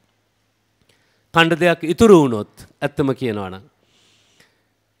කන්නේ. කණ්ඩ දෙයක් ඉතුරු වුණොත් ඇත්තම කියනවා නම්.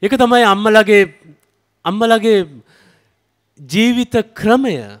 ඒක තමයි අම්මලගේ ජීවිත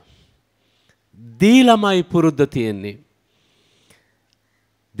ක්‍රමය. දීලමයි පුරුද්ද තියෙන්නේ.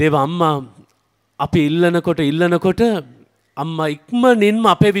 දේව අම්මා අපි ඉල්ලනකොට අම්මා ඉක්මනින්ම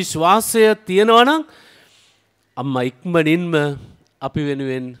අපේ විශ්වාසය තියෙනවා නම් අම්මා ඉක්මනින්ම අපි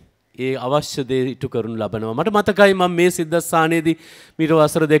වෙනුවෙන් ඒ අවශ්‍ය දේ ඉටු කරනු ලබනවා. මට මතකයි මම මේ සිද්ධාස්ථානයේදී මීට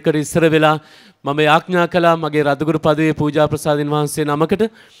වසර 2කට ඉස්සර වෙලා මම යාඥා කළා මගේ රදගුරු පදවියේ පූජා ප්‍රසාදින් වහන්සේ නමකට.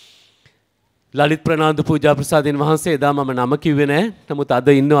 ලලිත් ප්‍රනාන්දු පූජා ප්‍රසාදින් වහන්සේ එදා මම නම කිව්වේ නැහැ. නමුත් අද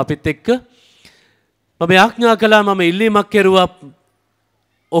ඉන්නවා අපිත් එක්ක. මම යාඥා කළා මම ඉල්ලීමක් කෙරුවා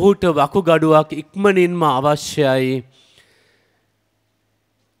ඔහුට වකුගඩුවක් ඉක්මනින්ම අවශ්‍යයි.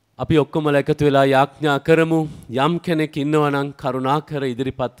 අපි ඔක්කොමලා එකතු වෙලා යාඥා කරමු යම් කෙනෙක් ඉන්නවා නම් කරුණාකර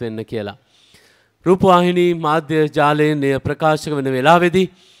ඉදිරිපත් වෙන්න කියලා. රූපවාහිනී මාධ්‍ය ජාලයෙන් එය ප්‍රකාශ වෙන වෙලාවේදී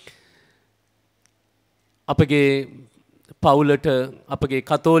අපගේ පවුලට අපගේ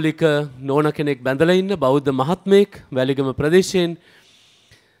කතෝලික නෝන කෙනෙක් බැඳලා ඉන්න බෞද්ධ මහත්මයෙක් වැලිගම ප්‍රදේශයෙන්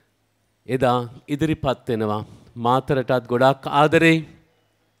එදා ඉදිරිපත් වෙනවා. මාතරටත් ගොඩාක් ආදරෙයි.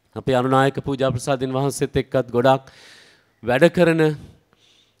 අපේ අනුනායක පූජා ප්‍රසාදින් වහන්සේත් එක්කත් ගොඩාක් වැඩ කරන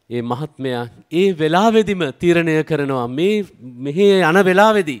ඒ මහත්මයා ඒ වෙලාවෙදිම තීරණය කරනවා මෙහි යන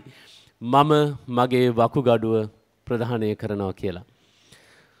වෙලාවේදී මම මගේ වකුගඩුව ප්‍රදානය කරනවා කියලා.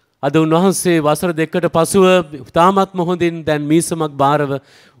 අද උන්වහන්සේ වසර 2කට පසුව තාමත්ම හොඳින් දැන් මීසමක් බාරව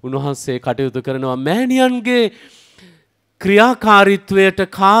උන්වහන්සේ කටයුතු කරනවා. මෑණියන්ගේ ක්‍රියාකාරීත්වයට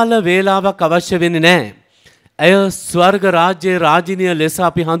කාල වේලාවක් අවශ්‍ය වෙන්නේ නැහැ. ඇය ස්වර්ග රාජ්‍යයේ රාජිනිය ලෙස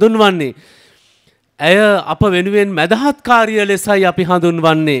අපි හඳුන්වන්නේ. ඇය අප වෙනුවෙන් මැදහත්කාරිය ලෙසයි අපි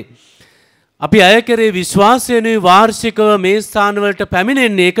හඳුන්වන්නේ. අපි අය කරේ විශ්වාසයනුයි වාර්ෂිකව මේ ස්ථානවලට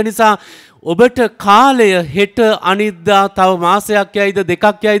පැමිණෙන්නේ. ඒක නිසා ඔබට කාලය හෙට අනිද්දා තව මාසයක් යයිද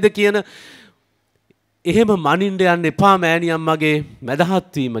දෙකක් යයිද කියන එහෙම මනින්න යන්න එපා මෑණියන් මගේ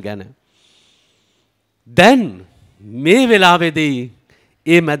මැදහත් වීම ගැන. දැන් මේ වෙලාවේදී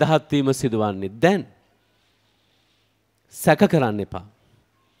ඒ මැදහත් වීම සිදුවන්නේ දැන්. සැක කරන්න එපා.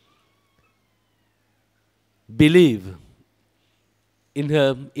 Believe in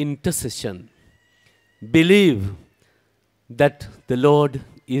her intercession. Believe that the Lord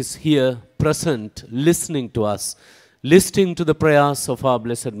is here present, listening to us, listening to the prayers of our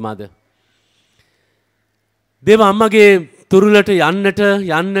Blessed Mother. දේව අම්මගේ තුරුලට යන්නට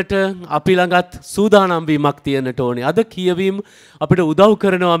අපි ළඟත් සූදානම් වීමක් තියෙන්නට ඕනේ. අද කියවීම අපිට උදව්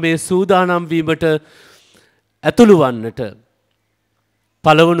කරනවා මේ සූදානම් වීමට ඇතුළු වන්නට.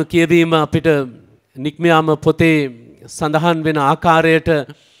 පළවුණු කියවීම අපිට නික්මයාම පොතේ සඳහන් වෙන ආකාරයට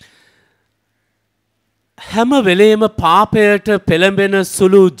හැම වෙලේම පාපයට පෙළඹෙන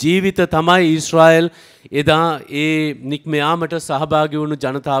සුළු ජීවිත තමයි ඊශ්‍රායෙල් එදා ඒ නික්මයාමට සහභාගී වුණු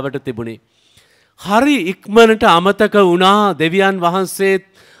ජනතාවට තිබුණේ. හරි ඉක්මනට අමතක වුණා දෙවියන් වහන්සේ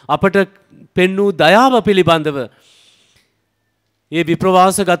අපට පෙන්වූ දයාව පිළිබඳව. ඒ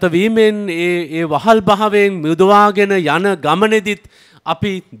විප්‍රවාසගත වීමෙන් ඒ වහල් භාවයෙන් මුදවාගෙන යන ගමනේදීත්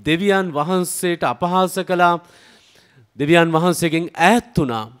අපි දෙවියන් වහන්සේට අපහාස කළා. දෙවියන් වහන්සේගෙන් ඈත්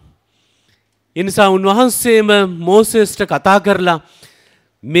වුණා. ඒ නිසා උන්වහන්සේම මෝසෙස්ට කතා කරලා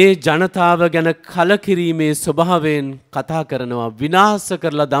මේ ජනතාව ගැන කලකිරීමේ ස්වභාවයෙන් කතා කරනවා. විනාශ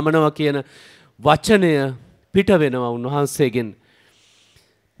කරලා දමනවා කියන වචනය පිට වෙනවා උන්වහන්සේගෙන්.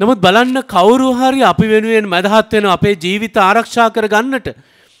 නමුත් බලන්න කවුරු හරි අපි වෙනුවෙන් මැදහත් වෙන අපේ ජීවිත ආරක්ෂා කර ගන්නට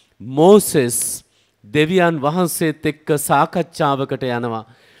මෝසෙස් දෙවියන් වහන්සේත් එක්ක සාකච්ඡාවකට යනවා.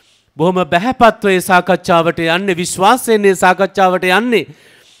 බොහොම බැහැපත්ව ඒ සාකච්ඡාවට යන්නේ, විශ්වාසයෙන් ඒ සාකච්ඡාවට යන්නේ.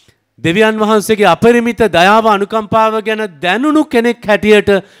 දෙවියන් වහන්සේගේ අපරිමිත දයාව අනුකම්පාව ගැන දැනුණු කෙනෙක් හැටියට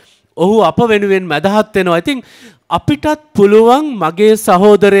ඔහු අප වෙනුවෙන් මැදහත් වෙනවා. ඉතින් අපිටත් පුළුවන් මගේ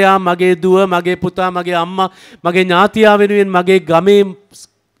සහෝදරයා, මගේ දුව, මගේ පුතා, මගේ අම්මා, මගේ ඥාතියා වෙනුවෙන්, මගේ ගමේ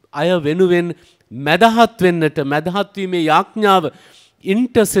අය වෙනුවෙන් මැදහත් වෙන්නට. මැදහත් වීමේ යාඥාව,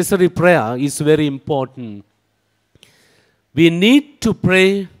 intercessory prayer is very important. We need to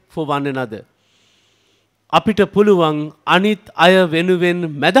pray for one another. අපිට පුළුවන් අනිත් අය වෙනුවෙන්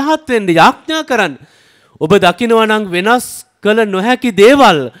මැදහත් වෙන්න යාඥා කරන්න. ඔබ දකිනවා නම් වෙනස් කළ නොහැකි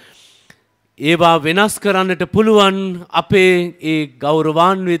දේවල් ඒවා වෙනස් කරන්නට පුළුවන් අපේ ඒ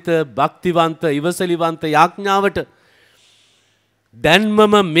ගෞරවාන්විත භක්තිවන්ත ඉවසලිවන්ත යාඥාවට.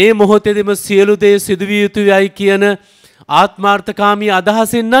 දැන්මම මේ මොහොතේදීම සියලු දේ සිදුවිය යුතුයයි කියන ආත්මාර්ථකාමී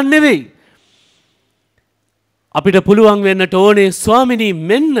අදහසින් නම් නෙවෙයි. අපිට පුළුවන් වෙන්නට ඕනේ ස්වාමිනී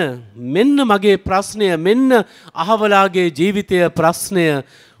මෙන්න මගේ ප්‍රශ්නය, මෙන්න අහවලාගේ ජීවිතය ප්‍රශ්නය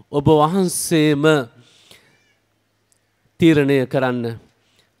ඔබ වහන්සේම තීරණය කරන්න.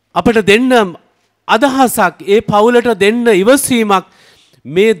 අපට දෙන්න අදහසක්, ඒ පවුලට දෙන්න ඉවසීමක්,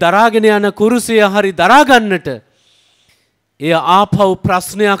 මේ දරාගෙන යන කුරුසය හරි දරාගන්නට, එය ආපහු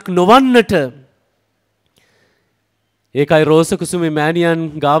ප්‍රශ්නයක් නොවන්නට. ඒකයි රෝසකුසුමේ මෑණියන්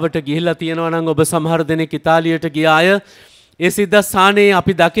ගාවට ගිහිල්ලා තියෙනවා නම් ඔබ සමහර දෙනෙක් ඉතාලියට ගිය අය ඒ සිද්ධාස්ථානයේ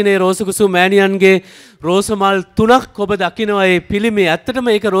අපි දකින්නේ රෝසකුසු මෑණියන්ගේ රෝසමල් 3ක් ඔබ දකිනවා ඒ පිළිමේ.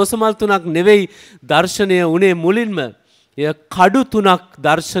 ඇත්තටම ඒක රෝසමල් 3ක් නෙවෙයි දර්ශනය උනේ මුලින්ම. එය කඩු 3ක්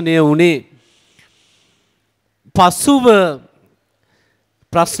දර්ශනය උනේ. පසුව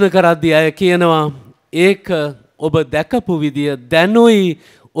ප්‍රශ්න කරද්දී අය කියනවා ඒක ඔබ දැකපු විදිය දැනුයි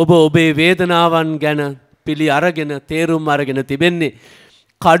ඔබ ඔබේ වේදනාවන් ගැන පිළි අරගෙන තේරුම් අරගෙන තිබෙන්නේ.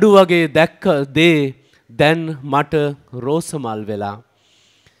 කඩු වගේ දැක්ක දේ දැන් මට රෝසමල් වෙලා.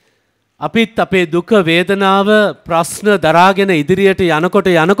 අපිත් අපේ දුක වේදනාව ප්‍රශ්න දරාගෙන ඉදිරියට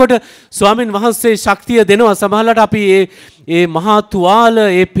යනකොට ස්වාමින් වහන්සේ ශක්තිය දෙනවා. සමහරවිට අපි ඒ මහා තුවාල,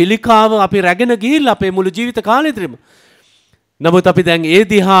 ඒ පිළිකාව අපි රැගෙන ගිහිල්ලා අපේ මුළු ජීවිත කාලෙදිම. නමුත් අපි දැන් ඒ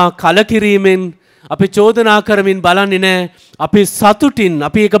දිහා කලකිරීමෙන් අපි චෝදනා කරමින් බලන්නේ නැහැ. අපි සතුටින්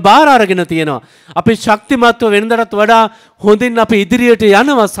අපි ඒක බාර අරගෙන තියෙනවා. අපි ශක්තිමත්ව වෙනදටත් වඩා හොඳින් අපි ඉදිරියට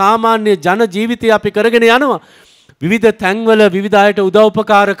යනවා. සාමාන්‍ය ජන ජීවිතය අපි කරගෙන යනවා. විවිධ තැන්වල විවිධ අයට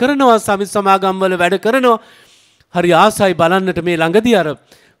උදව්පකාර කරනවා. සමිත් සමාගම්වල වැඩ කරනවා. හරි ආසයි බලන්නට මේ ළඟදී අර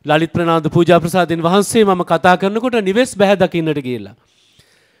ලලිත් ප්‍රනාන්දු පූජා ප්‍රසාදින් වහන්සේ මම කතා කරනකොට නිවෙස් බැහැ දකින්නට ගිහිල්ලා.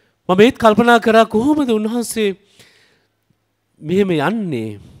 මම ඒත් කල්පනා කරා කොහොමද උන්වහන්සේ මෙහෙම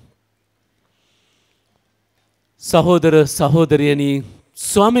යන්නේ? සහෝදර සහෝදරියනි,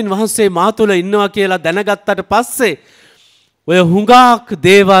 ස්වාමින් වහන්සේ මා තුළ ඉන්නවා කියලා දැනගත්තට පස්සේ ඔය හුඟක්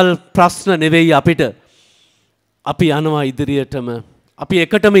දේවල් ප්‍රශ්න නෙවෙයි අපිට. අපි යනවා ඉදිරියටම. අපි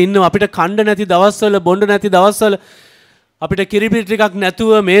එකටම ඉන්නවා. අපිට කණ්ඩ නැති දවස්වල, බොණ්ඩ නැති දවස්වල, අපිට කිරිපිටි ටිකක්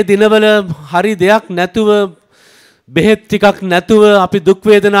නැතුව, මේ දිනවල හරි දෙයක් නැතුව, බෙහෙත් ටිකක් නැතුව අපි දුක්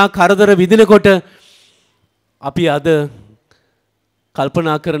වේදනා කරදර විඳිනකොට අපි අද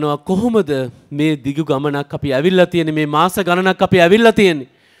කල්පනා කරනවා කොහොමද මේ දිගු ගමනක් අපි ඇවිල්ලා තියෙන්නේ, මේ මාස ගණනක් අපි ඇවිල්ලා තියෙන්නේ.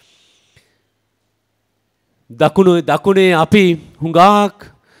 දකුණේ අපි හුඟක්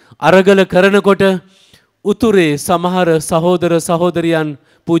අරගල කරනකොට උතුරේ සමහර සහෝදර සහෝදරියන්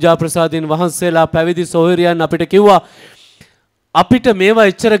පූජා ප්‍රසාදින් වහන්සේලා පැවිදි සොහොයුරියන් අපිට කිව්වා අපිට මේවා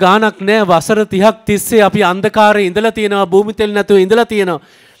එච්චර ගාණක් නෑ, වසර 30ක් තිස්සේ අපි අන්ධකාරයේ ඉඳලා තියෙනවා, භූමි තෙල් නැතුව ඉඳලා තියෙනවා.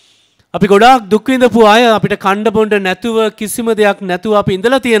 අපි ගොඩාක් දුක් විඳපු අය, අපිට කණ්ඩ බොණ්ඩ නැතුව කිසිම දෙයක් නැතුව අපි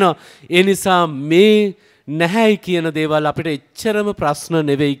ඉඳලා තියෙනවා. ඒ නිසා මේ නැහැයි කියන දේවල් අපිට එච්චරම ප්‍රශ්න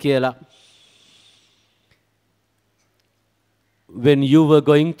නෙවෙයි කියලා. When you were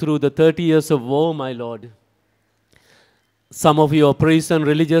going through the 30 years of war, my Lord, some of your priests and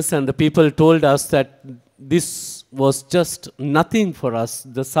religious and the people told us that this was just nothing for us,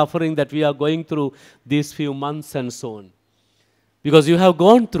 the suffering that we are going through these few months and so on. Because you have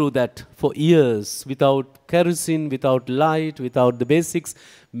gone through that for years without kerosene, without light, without the basics,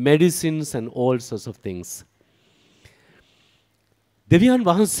 medicines and all sorts of things. දෙවියන්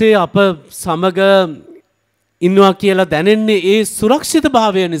වහන්සේ අප සමග ඉන්නවා කියලා දැනෙන්නේ ඒ සුරක්ෂිත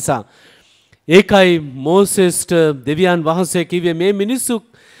භාවය නිසා. ඒකයි මෝසෙස්ට දෙවියන් වහන්සේ කිව්වේ මේ මිනිස්සු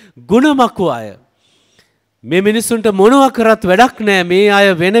ගුණමකු අය. මේ මිනිස්සුන්ට මොනවා කරත් වැඩක් නෑ. මේ අය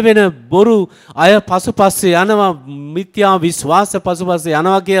වෙන වෙන බොරු අය පසුපස්සේ යනවා, මිත්‍යා විශ්වාස පසුපස්සේ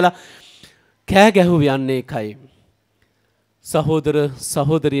යනවා කියලා කෑ ගැහුවේ ඒකයි. සහෝදර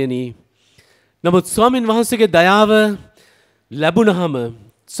සහෝදරියනි, නමුත් ස්වාමින් වහන්සේගේ දයාව ලැබුණහම,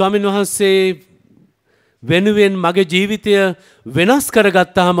 ස්වාමින් වහන්සේ වෙනුවෙන් මගේ ජීවිතය වෙනස්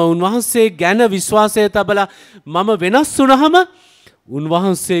කරගත්තාම, උන්වහන්සේ ගැන විශ්වාසය තබලා මම වෙනස් වුණාම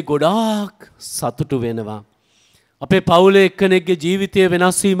උන්වහන්සේ ගොඩාක් සතුටු වෙනවා. අපේ පවුලේ එක්කෙනෙක්ගේ ජීවිතය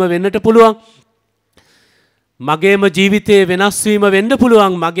වෙනස් වීම වෙන්නට පුළුවන්. මගේම ජීවිතයේ වෙනස් වීම වෙන්න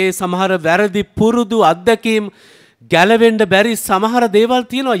පුළුවන්. මගේ සමහර වැරදි පුරුදු අත්දැකීම් ගැලවෙන්න බැරි සමහර දේවල්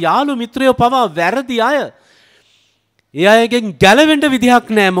තියෙනවා. යාළු මිත්‍රයෝ පවා වැරදි අය. ඒ අයගෙන් ගැලවෙන්න විදිහක්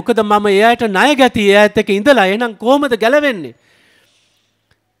නැහැ. මොකද මම ඒ අයට ණය ගැති, ඒ අයත් එක්ක ඉඳලා. එහෙනම් කොහොමද ගැලවෙන්නේ?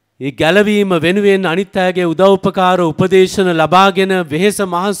 ඒ ගැලවීම වෙනුවෙන් අනිත් අයගේ උදව් උපකාර උපදේශන ලබාගෙන වෙහෙස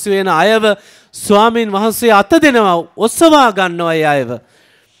මහන්සි වෙන අයව ස්වාමින් වහන්සේ අත දෙනවා, ඔස්සවා ගන්නවා ඒ අයව.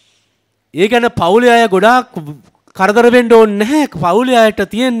 ඒ ගැන පවුලේ අය ගොඩාක් කරදර වෙන්න ඕනේ නැහැ. පවුලේ අයට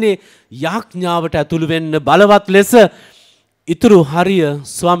තියෙන්නේ යාඥාවට ඇතුළු වෙන්න බලවත් ලෙස ඊතුරු හරිය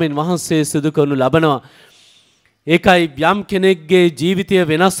ස්වාමින් වහන්සේ සිදු කරනු ලබනවා. ඒකයි යම් කෙනෙක්ගේ ජීවිතය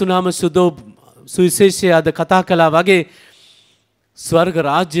වෙනස් වුණාම සුවිශේෂය අද කතා කළා වගේ ස්වර්ග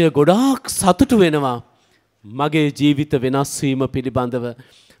රාජ්‍ය ගොඩාක් සතුටු වෙනවා මගේ ජීවිත වෙනස් වීම පිළිබඳව.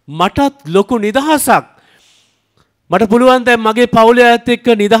 මටත් ලොකු නිදහසක්. මට පුළුවන් දැන් මගේ පවුලේ අයත් එක්ක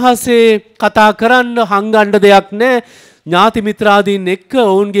නිදහසේ කතා කරන්න, හංගන්න දෙයක් නැහැ. ඥාති මිත්‍රාදීන් එක්ක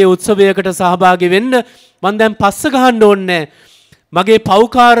ඔවුන්ගේ උත්සවයකට සහභාගී වෙන්න මම දැන් පස්ස ගහන්න ඕනේ නැහැ. මගේ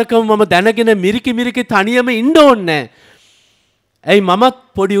පෞකාරකම මම දැනගෙන මිරිකි තනියම ඉන්න ඕනේ. ඇයි මමත්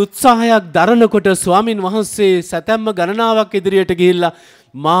පොඩි උත්සාහයක් දරනකොට ස්වාමින් වහන්සේ සැතැම්ම ගණනාවක් ඉදිරියට ගිහිල්ලා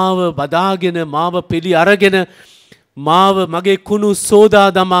මාව බදාගෙන, මාව පිළි අරගෙන, මාව මගේ කුණු සෝදා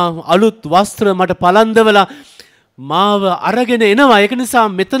දමා අලුත් වස්ත්‍ර මට පලන්දවලා මාව අරගෙන එනවා. ඒක නිසා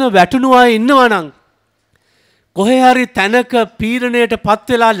මෙතන වැටුණු අය ඉන්නවා නම්, කොහේ හරි තැනක පීඩණයට පත්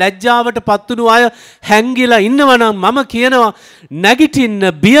වෙලා ලැජ්ජාවට පත් වුණු අය හැංගිලා ඉන්නවා නම් මම කියනවා නැගිටින්න,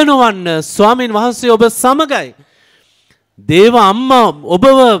 බිය නොවන්න. ස්වාමින් වහන්සේ ඔබ සමගයි. දේව අම්මා ඔබව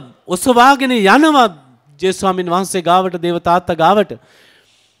ඔසවාගෙන යනවා ජේ ස්වාමින් වහන්සේ ගාවට, දේව තාත්තා ගාවට.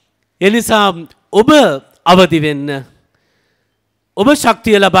 ඒ නිසා ඔබ අවදි වෙන්න, ඔබ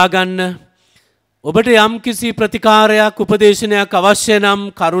ශක්තිය ලබා ගන්න. ඔබට යම් කිසි ප්‍රතිකාරයක් උපදේශනයක් අවශ්‍ය නම්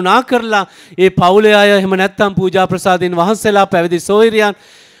කරුණා කරලා ඒ පවුලේ අය, එහෙම නැත්නම් පූජා ප්‍රසාදින් වහන්සේලා, පැවිදි සොහොයුරියන්,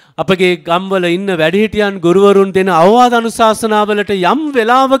 අපගේ ගම්වල ඉන්න වැඩිහිටියන්, ගුරුවරුන් දෙන අවවාද අනුශාසනාවලට යම්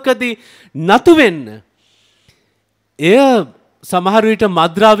වෙලාවකදී නතු වෙන්න. එය සමහර විට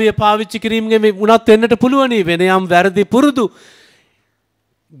මද්ද්‍රව්‍ය පාවිච්චි කිරීමෙන් උනත් වෙන්නට පුළුවනි. වෙන යම් වැරදි පුරුදු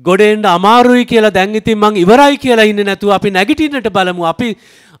ගොඩෙන්න අමාරුයි කියලා දැන් ඉතින් මං ඉවරයි කියලා ඉන්නේ නැතුව අපි නැගිටින්නට බලමු.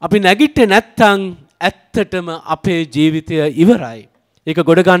 අපි නැගිට්ටේ නැත්තම් ඇත්තටම අපේ ජීවිතය ඉවරයි. ඒක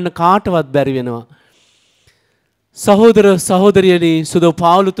ගොඩ ගන්න කාටවත් බැරි වෙනවා. සහෝදර සහෝදරියනි, සුදෝ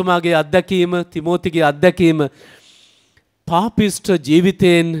පාවුලුතුමාගේ අත්දැකීම, තිමෝතිගේ අත්දැකීම පාපිෂ්ඨ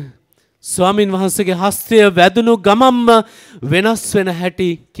ජීවිතයෙන් ස්වාමින් වහන්සේගේ හස්තය වැදුණු ගමම්ම වෙනස් වෙන හැටි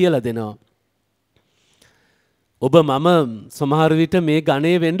කියලා දෙනවා. ඔබ මම සමහර විට මේ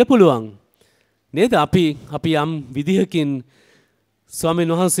ගණේ වෙන්න පුළුවන් නේද? අපි යම් විදිහකින් ස්වාමීන්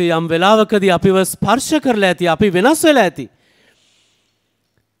වහන්සේ යම් වෙලාවකදී අපිව ස්පර්ශ කරලා ඇති, අපි වෙනස් වෙලා ඇති.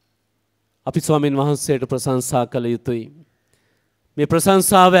 අපි ස්වාමීන් වහන්සේට ප්‍රශංසා කළ යුතුයි. මේ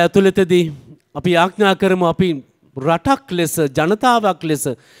ප්‍රශංසාව ඇතුළතදී අපි ආඥා කරමු අපි රටක් ලෙස, ජනතාවක් ලෙස,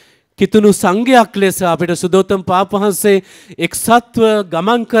 කිතුණු සංඝයක් ලෙස අපිට සුදෝත්තම පාප වහන්සේ එක්සත්ව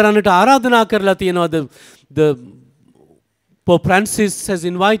ගමන් කරන්නට ආරාධනා කරලා තියෙනවා. The Pope Francis has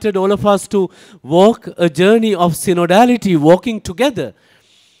invited all of us to walk a journey of synodality, walking together.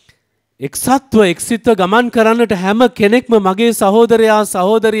 එක්සත්ව එක්සිත්ව ගමන් කරන්නට හැම කෙනෙක්ම මගේ සහෝදරයා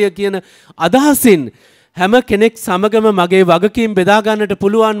සහෝදරිය කියන අදහසින් හැම කෙනෙක් සමගම මගේ වගකීම් බෙදා ගන්නට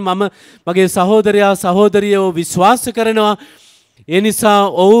පුළුවන්. මම මගේ සහෝදරයා සහෝදරියව විශ්වාස කරනවා. ඒ නිසා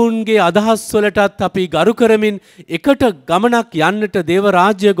ඔවුන්ගේ අදහස් වලටත් අපි ගරු කරමින් එකට ගමනක් යන්නට දේව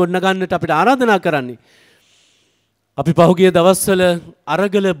රාජ්‍ය ගොඩනගන්නට අපිට ආරාධනා කරන්නේ. අපි පහුගිය දවස්වල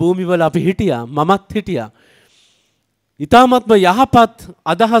අරගල භූමිවල අපි හිටියා. මමත් හිටියා. ඊ타මත්ම යහපත්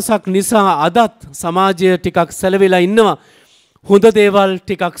අදහසක් නිසා අදත් සමාජය ටිකක් සැලවිලා ඉන්නවා. හොඳ දේවල්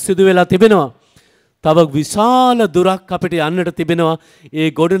ටිකක් සිදු වෙලා තිබෙනවා. තව විශාල දුරක් අපිට යන්නට තිබෙනවා.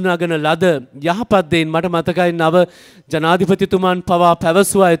 ඒ ගොඩනගන ලද යහපත් දෙයින් මට මතකයි නව ජනාධිපතිතුමන් පවා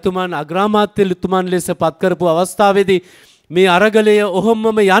පැවසුවා එතුමන් අග්‍රාමාත්‍යතුමන් ලෙස පත් කරපු අවස්ථාවේදී මේ අරගලය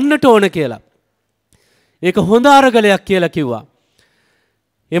ඔහොමම යන්නට ඕන කියලා. ඒක හොඳ අරගලයක් කියලා කිව්වා.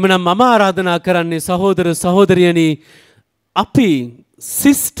 එමනම් මම ආරාධනා කරන්නේ සහෝදර සහෝදරියනි අපි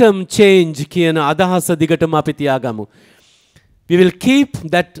system change කියන අදහස දිගටම අපි තියාගමු. We will keep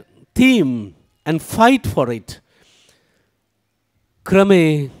that theme and fight for it.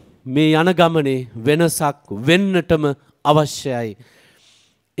 ක්‍රමේ මේ යන ගමනේ වෙනසක් වෙන්නටම අවශ්‍යයි.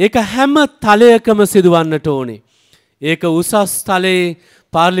 ඒක හැම තලයකම සිදුවන්නට ඕනේ. ඒක උසස් තලයේ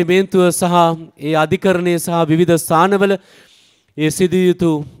පාර්ලිමේන්තුව සහ ඒ අධිකරණය සහ විවිධ ස්ථානවල ඒ සිදුවිය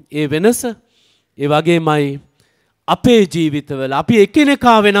යුතු ඒ වෙනස ඒ වගේමයි අපේ ජීවිතවල අපි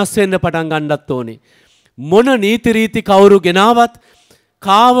එකිනෙකා වෙනස් වෙන්න පටන් ගන්නත් ඕනේ. මොන නීති රීති කවුරු ගෙනාවත්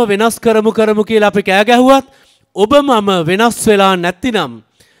කාව වෙනස් කරමු කියලා අපි කෑ ගැහුවත් ඔබ මම වෙනස් වෙලා නැත්නම්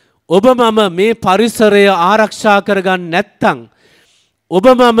ඔබ මම මේ පරිසරය ආරක්ෂා කරගන්න නැත්නම් ඔබ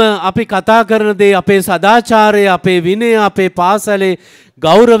මම අපි කතා කරන දේ අපේ සදාචාරය අපේ විනය අපේ පාසලේ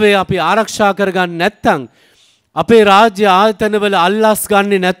ගෞරවය අපි ආරක්ෂා කරගන්න නැත්නම් අපේ රාජ්‍ය ආයතනවල අල්ලස්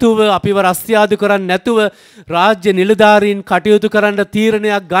ගන්නේ නැතුව අපිව රස්තියාදු කරන්නේ නැතුව රාජ්‍ය නිලධාරීන් කටයුතු කරන්න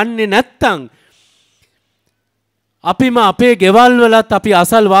තීරණයක් ගන්නෙ නැත්නම් අපිම අපේ ගෙවල් වලත් අපි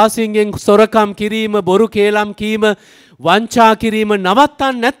අසල් වාසීන්ගෙන් සොරකම් කිරීම බොරු කේලම් කීම වංචා කිරීම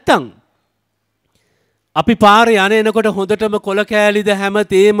නවත්තන්න නැත්නම් අපි පාරේ යන එනකොට හොඳටම කොල කෑලිද හැම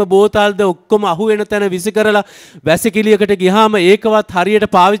තේම බෝතල්ද ඔක්කොම අහු වෙන තැන විසි කරලා වැසිකිළියකට ගියාම ඒකවත් හරියට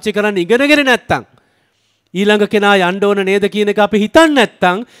පාවිච්චි කරන්න ඉගෙනගෙන නැත්නම් ඊළඟ කෙනා යන්න ඕන නේද කියන එක අපි හිතන්නේ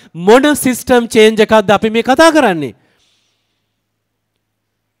නැත්නම් මොන සිස්ටම් චේන්ජ් එකක්ද අපි මේ කතා කරන්නේ?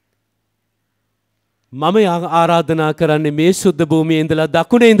 මම ආරාධනා කරන්නේ මේ සුද්ධ භූමියේ ඉඳලා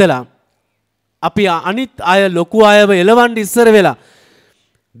දකුණේ ඉඳලා අපි අනිත් අය ලොකු අයව එලවන්න ඉස්සර වෙලා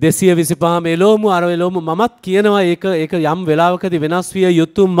 225 එළෝමු අර එළෝමු මමත් කියනවා ඒක යම් වෙලාවකදී වෙනස් විය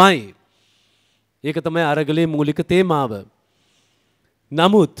යුතුමයි. ඒක තමයි අරගලේ මූලික තේමාව.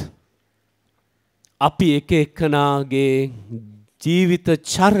 නමුත් අපි එක එක්කනාගේ ජීවිත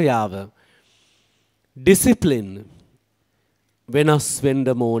චර්යාව ඩිසිප්ලින් වෙනස් වෙන්න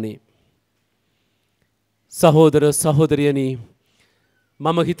ඕනේ. සහෝදර සහෝදරියනි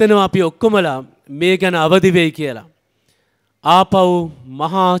මම හිතනවා අපි ඔක්කොමලා මේ ගැන අවදි වෙයි කියලා. ආපහු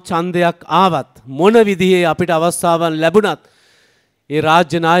මහා ඡන්දයක් ආවත් මොන විදිහේ අපිට අවස්ථාවන් ලැබුණත් ඒ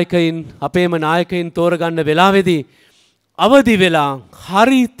රාජ්‍ය නායකයින් අපේම නායකයින් තෝරගන්න වෙලාවේදී අවදි වෙලා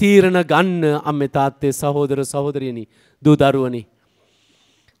හරි තීරණ ගන්න අම්මේ තාත්තේ සහෝදර සහෝදරියනි දූ දරුවනි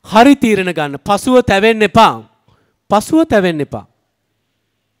හරි තීරණ ගන්න. පසුව තැවෙන්න එපා.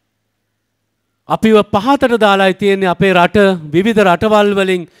 අපිව පහතට දාලායි තියෙන්නේ අපේ රට විවිධ රටවල්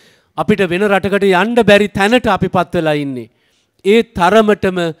වලින් අපිට වෙන රටකට යන්න බැරි තැනට අපිපත් වෙලා ඉන්නේ. ඒ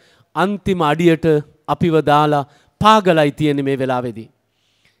තරමටම අන්තිම අඩියට අපිව දාලා පාගලයි තියෙන්නේ මේ වෙලාවේදී.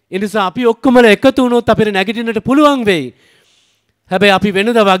 ඒ නිසා අපි ඔක්කොමලා එකතු වුණොත් අපිට නැගිටින්නට පුළුවන් වෙයි. හැබැයි අපි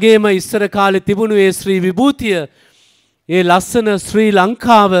වෙනදා වගේම ඉස්සර කාලේ තිබුණු ඒ ශ්‍රී විභූතිය ඒ ලස්සන ශ්‍රී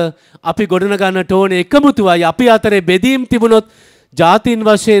ලංකාව අපි ගොඩනගන්නට ඕනේ එකමුතුවයි. අපි අතරේ බෙදීම් තිබුණොත් ජාතින්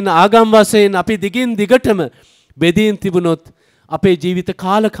වශයෙන් ආගම් වශයෙන් අපි දිගින් දිගටම බෙදීම් තිබුණොත් අපේ ජීවිත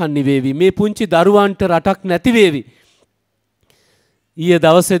කාලකන්ණි වේවි. මේ පුංචි දරුවන්ට රටක් නැති වේවි. ඊයේ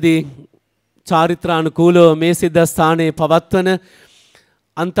දවසේදී චාරිත්‍රානුකූලව මේ සිද්ධාස්ථානයේ පවත්වන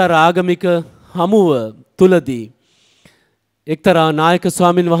අන්තරාගමික හමුව තුලදී එක්තරා නායක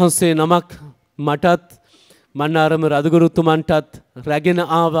ස්වාමින් වහන්සේ නමක් මටත් මන්නාරම රදගුරුතුමන්ටත් රැගෙන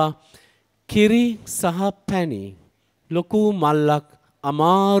ආවා කිරි සහ පැණි ලොකු මල්ලක්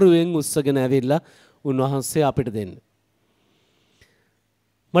අමාරුවෙන් උස්සගෙන ඇවිල්ලා උන්වහන්සේ අපිට දෙන්න.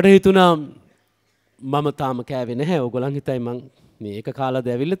 මට හිතුණා මම තාම කෑවේ නැහැ. ඕගොල්ලන් හිතයි මං මේ එක කාලද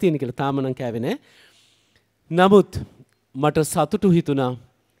ඇවිල්ලා තියෙන කියලා. තාම නම් කෑවේ නැහැ. නමුත් මට සතුටු හිතුණා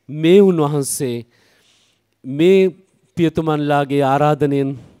මේ උන්වහන්සේ මේ පියතුමන්ලාගේ ආරාධනෙන්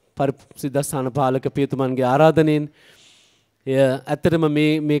පරිසිද්ධාස්ථාන පාලක පියතුමන්ගේ ආරාධනෙන් ඇත්තටම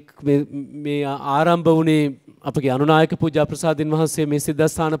මේ ආරම්භ වුණේ අපගේ අනුනායක පූජා ප්‍රසාදින් වහන්සේ මේ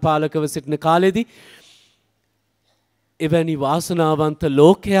සිද්ධාස්ථාන පාලකව සිටින කාලෙදී එවැනි වාසනාවන්ත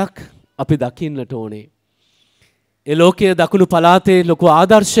ලෝකයක් අපි දකින්නට ඕනේ. ඒ ලෝකයේ දකුණු පළාතේ ලොකු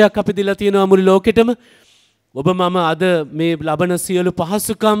ආදර්ශයක් අපි දීලා තියෙනවා මුළු ලෝකෙටම. ඔබ මම අද මේ ලබන සියලු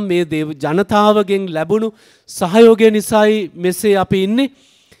පහසුකම් මේ ජනතාවගෙන් ලැබුණු සහයෝගය නිසායි මෙසේ අපි ඉන්නේ.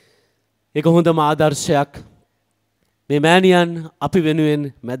 ඒක හොඳම ආදර්ශයක්. මේ මෑණියන් අපි වෙනුවෙන්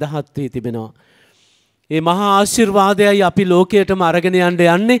මැදහත් වී තිබෙනවා. ඒ මහා ආශිර්වාදයයි අපි ලෝකයටම අරගෙන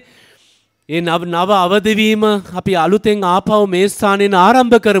යන්නේ. ඒ නව අවදිවීම අපි අලුතෙන් ආපහු මේ ස්ථානයෙන්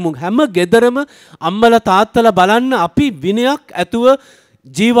ආරම්භ කරමු. හැම ගෙදරම අම්මලා තාත්තලා බලන්න අපි විනයක් ඇතුව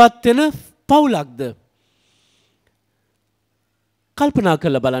ජීවත් වෙන පවුලක්ද? කල්පනා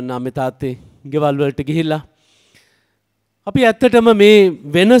කරලා බලන්න අම්මේ තාත්තේ ගෙවල් වලට ගිහිල්ලා අපි ඇත්තටම මේ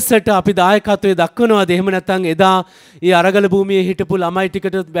වෙනසට අපි දායකත්වයේ දක්වනවාද? එහෙම නැත්නම් එදා ඒ අරගල භූමියේ හිටපු ළමයි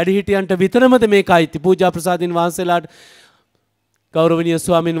ටිකට වැඩිහිටියන්ට විතරමද මේකයි පූජා ප්‍රසාදින් වහන්සේලාට ගෞරවනීය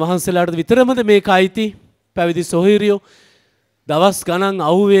ස්වාමින් වහන්සේලාට විතරමද මේකයි පැවිදි සොහොයුරියෝ දවස් ගණන්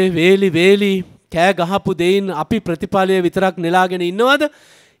අවුවේ වේලි කෑ ගහපු දෙයින් අපි ප්‍රතිඵලය විතරක් නෙලාගෙන ඉන්නවද?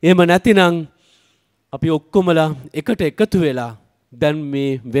 එහෙම නැතිනම් අපි ඔක්කොමලා එකට එකතු වෙලා දැන්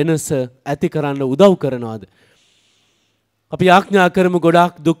මේ වෙනස ඇති කරන්න උදව් කරනවාද? අපි ආඥා කරමු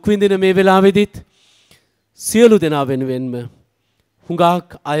ගොඩාක් දුක් විඳින මේ වෙලාවෙදිත් සියලු දෙනා වෙනුවෙන්ම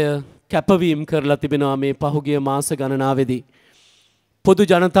හුඟක් අය කැපවීම කරලා තිබෙනවා මේ පහුගිය මාස ගණනාවේදී. පොදු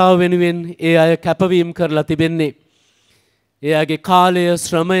ජනතාව වෙනුවෙන් ඒ අය කැපවීම කරලා තිබෙන්නේ. එයාගේ කාලය,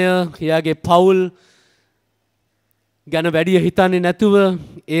 ශ්‍රමය, එයාගේ පවුල් ගැන වැඩිය හිතන්නේ නැතුව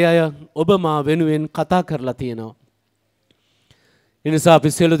ඒ අය ඔබ මා වෙනුවෙන් කතා කරලා තියෙනවා. එනිසා අපි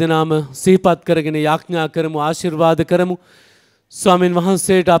සියලු දෙනාම සිහිපත් කරගෙන යාඥා කරමු, ආශිර්වාද කරමු. ස්වාමින්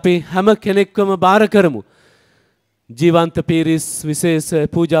වහන්සේට අපි හැම කෙනෙක්වම බාර කරමු. ජීවන්ත පීරිස් විශේෂ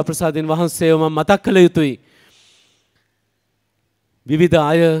පූජා ප්‍රසාදින් වහන්සේව මතක් කළ යුතුයි. විවිධ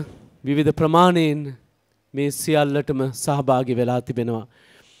අය විවිධ ප්‍රමාණයෙන් මේ සියල්ලටම සහභාගී වෙලා තිබෙනවා.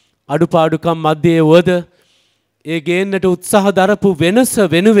 අඩුපාඩුකම් මැදේ වද ඒ ගේන්නට උත්සාහ දරපු වෙනස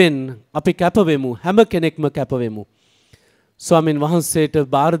වෙනුවෙන් අපි කැපවෙමු. හැම කෙනෙක්ම කැපවෙමු. ස්වාමින් වහන්සේට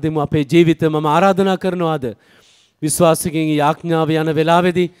බාර දෙමු අපේ ජීවිත. මම ආරාධනා කරනවාද විශ්වාසිකයන් යාඥාව යන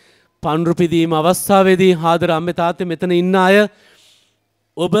වෙලාවේදී පන්රු පිදීම අවස්ථාවේදී ආදර අම්මේ තාත්තේ මෙතන ඉන්න අය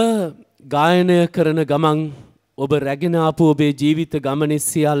ඔබ ගායනය කරන ගමන් ඔබ රැගෙන ආපු ඔබේ ජීවිත ගමනේ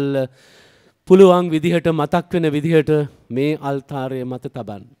සියල්ල පුළුවන් විදිහට මතක් වෙන විදිහට මේ අල්තාරය මත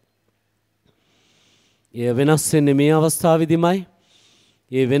තබන්න. එය වෙනස් වෙන්නේ මේ අවස්ථාවේදීමයි.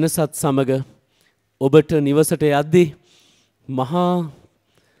 ඒ වෙනසත් සමග ඔබට නිවසට යද්දී මහා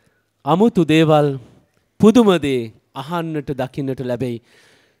අමුතු දේවල් පුදුම දේ අහන්නට දකින්නට ලැබෙයි.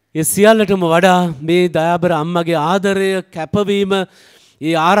 ඒ සියල්ලටම වඩා මේ දයාබර අම්මගේ ආදරය, කැපවීම,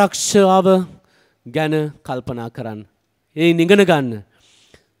 ඒ ආරක්ෂාව ගැන කල්පනා කරන්න. ඒ නිගන ගන්න.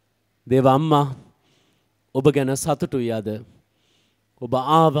 දේව අම්මා ඔබ ගැන සතුටුයි අද. ඔබ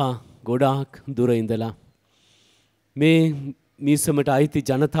ආවා ගොඩාක් දුර ඉඳලා. මේ මිසමට අයිති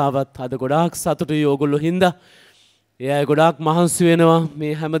ජනතාවත් අද ගොඩාක් සතුටුයි ඕගොල්ලෝ හින්දා. ඒ අය ගොඩාක් මහන්සි වෙනවා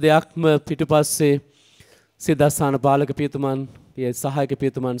මේ හැම දෙයක්ම පිටුපස්සේ සිද්ධාස්ථාන පාලක පියතුමන්, ඒ සහායක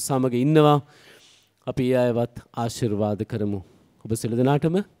පියතුමන් සමග ඉන්නවා. අපි ඒ අයවත් ආශිර්වාද කරමු. ඔබ සියලු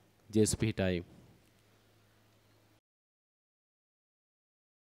දෙනාටම ජේසුස් පිහිටයි.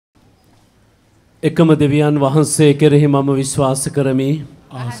 එකම දෙවියන් වහන්සේ කෙරෙහි මම විශ්වාස කරමි.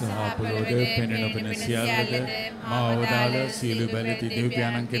 ආසහා පොළොවද පෙනෙන පෙන සියල්ලද මාවදාල සියලු බැලති දෙව්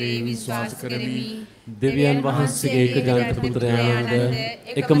පියාණන් කෙරෙහි විශ්වාස කරමි. දෙවියන් වහන්සේගේ එක ජාත පුත්‍රයාණන්ද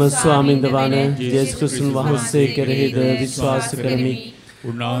එකම ස්වාමින්ද වන ජේසුස් ක්‍රිස්තුන් වහන්සේ කෙරෙහිද විශ්වාස කරමි.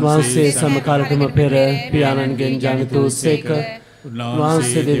 උන්වහන්සේ සමකාලීනව පෙර පියාණන්ගෙන් ජනිත වූ සේක.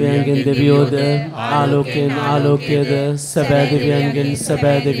 උන්වහන්සේ දෙවියන්ගෙන් දෙවියෝද ආලෝකයෙන් ආලෝකයේද සැබෑ දෙවියන්ගෙන්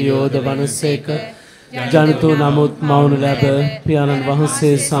සැබෑ දෙවියෝද වනසේක. ජනිත නමුත් මවුන ලැබ පියාණන්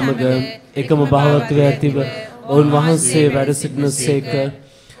වහන්සේ සමග එකම භාවත්වයේ ඇතිව උන්වහන්සේ වැඩ සිටින සේක.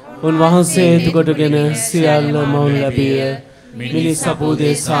 උන්වහන්සේ හේතුකොටගෙන සියල්ල මවුන ලැබිය. මිනිස්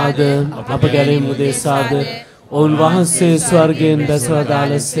අපෝදේ සාද අප ගැලීම උදෙසාද උන්වහන්සේ ස්වර්ගයෙන් බැසවා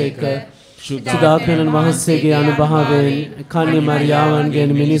දාලසේක. සුදාපෙනන් වහන්සේගේ අනුභවයෙන් කන්‍ය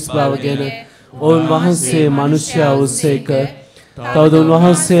මරියාවන්ගෙන් මිනිස් බවගෙන උන්වහන්සේ මිනිසයා වූසේක. තවද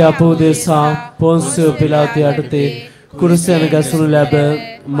උන්වහන්සේ අප උදෙසා පොන්සිය පිලාතු යටතේ කුරුසයන ගැසුණු ලැබ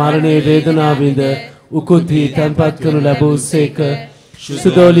මරණයේ වේදනාව විඳ උකුත් වී තැන්පත් කරනු ලැබූසේක.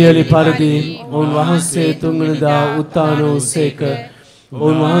 සුදෝලියලි පරිදි උන්වහන්සේ තුන්වනදා උත්ථාන වූසේක.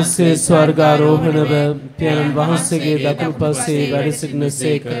 උන්වහන්සේ ස්වර්ගාරෝහණව පියාණන් වහන්සේගේ දකුණු පසේ වැඩ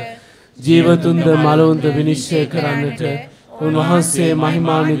සිටිනසේක. ජීවතුන්ද මලවුන්ද විනිශ්චය කරන්නට උන්වහන්සේ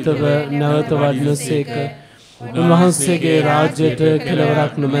මහිමාන්විතව නැවත වඩිනසේක. උන්වහන්සේගේ රාජ්‍යයට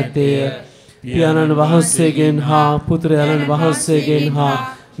කෙළවරක් නොමැත්තේය. පියාණන් වහන්සේගෙන් හා පුත්‍රයාණන් වහන්සේගෙන් හා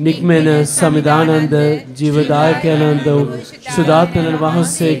නික්මෙන සමිදානන්ද ජීවදායකයන්ද සුදාත්මයන්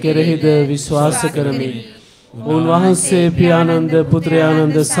වහන්සේ කෙරෙහිද විශ්වාස කරමි. උන්වහන්සේ පියාණන්ද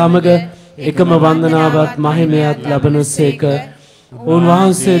පුත්‍රයාණන්ද සමග එකම වන්දනාවත් මහිමයත් ලබනසේක.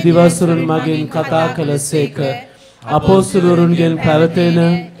 උන්වහන්සේ දිවසුරුන් මගින් කතා කළසේක. අපෝස්තලවරුන්ගෙන් පැවතෙන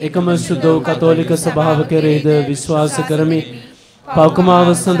එකම සුද්ධ වූ කතෝලික සභාව කෙරෙහිද විශ්වාස කරමි. පවකමාව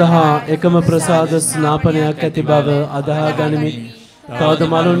සඳහා එකම ප්‍රසාද ස්නාපනයක් ඇති බව අදහා ගනිමි. තවද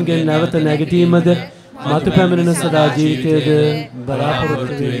මලුන්ගෙන් නැවත නැගිටීමද මතු පැමිණෙන සදා ජීවිතයද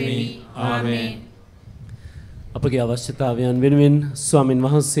බලාපොරොත්තු වෙමි. ආමේන්. අපගේ අවශ්‍යතාවයන් වෙනුවෙන් ස්වාමින්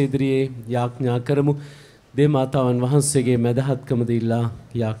වහන්සේ ඉදිරියේ යාඥා කරමු. දේවමාතාවන් වහන්සේගේ මැදහත්කම දීලා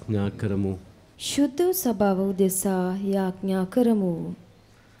යාඥා කරමු. ශුද්ධ සභාව උදෙසා යාඥා කරමු.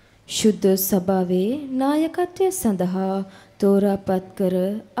 ශුද්ධ සභාවේ නායකත්වය සඳහා තෝරාපත් කර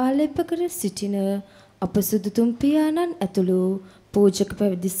ආලේප කර සිටින අප සුදුතුම් පියාණන් ඇතුළු පූජක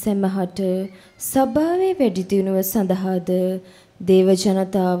පැවිදි සැමහට සභාවේ වැඩි දියුණුව සඳහාද දේව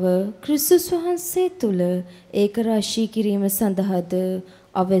ජනතාව ක්‍රිස්තුස් වහන්සේ තුල ඒකරාශී කිරීම සඳහාද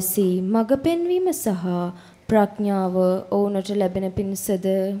අවසි මඟ පෙන්වීම සහ ප්‍රඥාව ඕනට ලැබෙන පිණිසද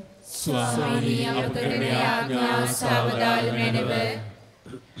ස්වාමීනි අප කරන යාඥා සාවධාන වෙනව.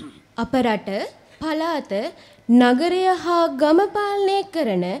 අප රට පළාත නගරය හා ගම පාලනය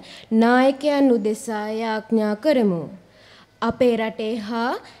කරන නායකයන් උදෙසා යාඥා කරමු. අපේ රටේ හා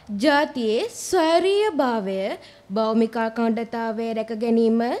ජාතියේ ස්වෛරීය භාවය භෞමික අඛණ්ඩතාවය රැක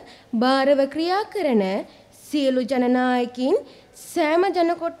ගැනීම භාරව ක්‍රියා කරන සියලු ජනනායකින් සෑම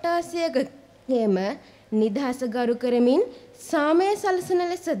ජන කොට්ටාසයකම නිදහස ගරු කරමින් සාමය සලසන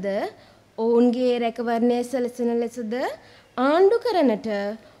ලෙසද ඔවුන්ගේ රැකවරණය සලසන ලෙසද ආණ්ඩු කරනට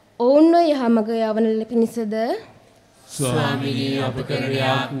ඔවුන්ව යහමග යවන පිණිසද ස්වාමීනි අප කරන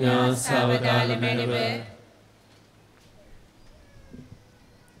යාඥා සාවධාන වෙනව.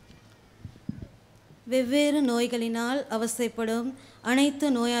 வெவ்வேறு நோய்களினால் அவசைப்படும் அனைத்து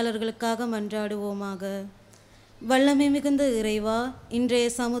நோயாளர்களுக்காக மன்றாடுவோமாக. வல்லமை மிகுந்த இறைவா, இன்றைய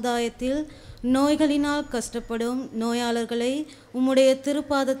சமுதாயத்தில் நோய்களினால் கஷ்டப்படும் நோயாளர்களை உம்முடைய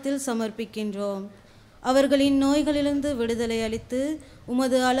திருப்பாதத்தில் சமர்ப்பிக்கின்றோம். அவர்களின் நோய்களிலிருந்து விடுதலை அளித்து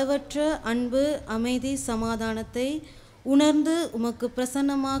உமது அளவற்ற அன்பு, அமைதி, சமாதானத்தை உணர்ந்து உமக்கு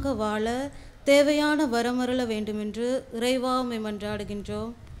பிரசன்னமாக வாழ தேவையான வரமருள வேண்டுமென்று இறைவா உம்மை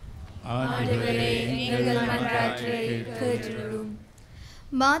மன்றாடுகின்றோம்.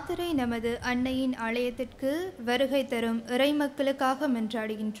 மாத்தரை நமது அன்னையின் ஆலயத்திற்கு வருகை தரும் இறைமக்களுக்காக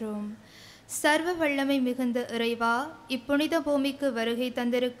மன்றாடுகின்றோம். சர்வ வல்லமை மிகுந்த இறைவா, இப்புனித பூமிக்கு வருகை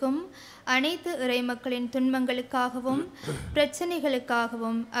தந்திருக்கும் அனைத்து இறைமக்களின் துன்பங்களுக்காகவும்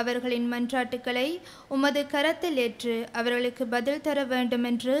பிரச்சனைகளுக்காகவும் அவர்களின் மன்றாட்டுக்களை உமது கரத்தில் ஏற்று அவர்களுக்கு பதில் தர வேண்டும்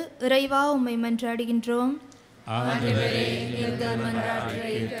என்று இறைவா உம்மை மன்றாடுகின்றோம்.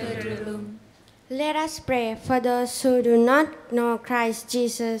 Let us pray for those who do not know Christ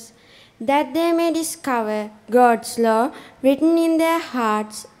Jesus, that they may discover God's law written in their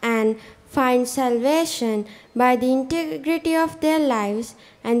hearts and find salvation by the integrity of their lives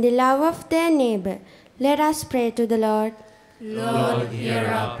and the love of their neighbor. Let us pray to the Lord. Lord, hear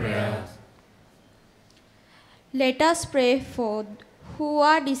our prayer. Let us pray for who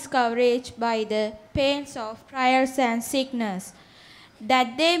are discouraged by the pains of trials and sickness, that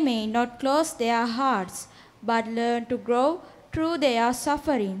they may not close their hearts, but learn to grow through their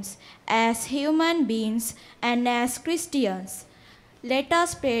sufferings as human beings and as Christians. Let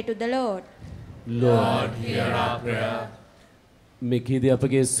us pray to the Lord. Lord, hear our prayer. මෙකීදී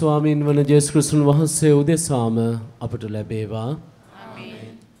අපගේ ස්වාමීන් වන ජේසුස් ක්‍රිස්තුන් වහන්සේ උදෙසාම අපට ලැබේවා.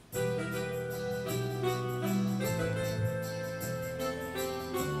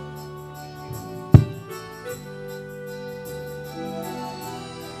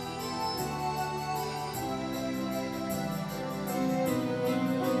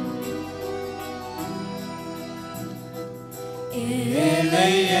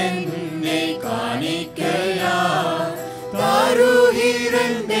 என்னை காணிக்கையா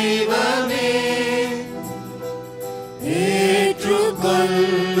தருகிறன் தெய்வமே,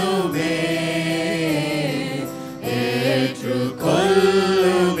 ஏற்றுக்கொள்ளுமே ஏற்றுக்கொள்ளுமே.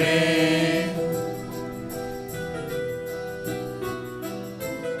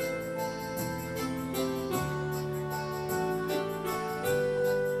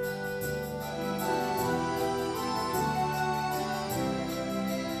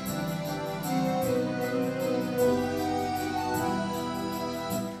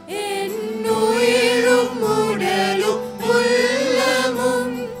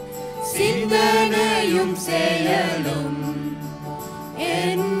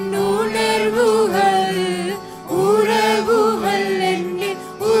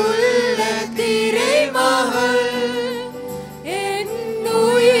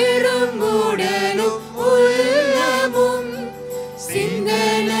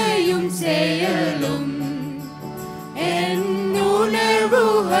 வாயும் செயலும் என்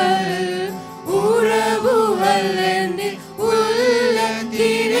உணர்வுகள் உறவுகள் என் உள்ள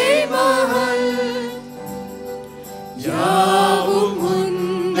திரைமகள் யாவும்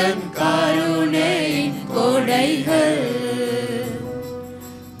உந்தன் கருணையின் கொடைகள்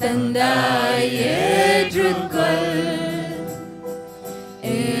தந்தாய் ஏற்றுக்கொள்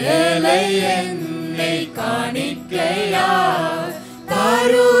ஏழை என்னை காணிக்கையா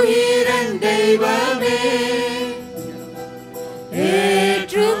தருகிறன் தெய்வமே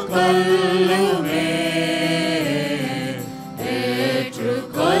ஏற்றுக்கொள்ளுமே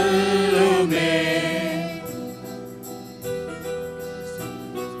ஏற்றுக்கொள்ளுமே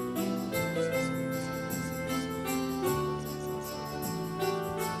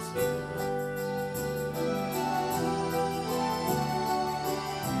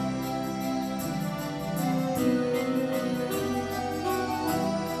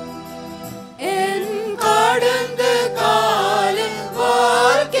என் கடந்த கால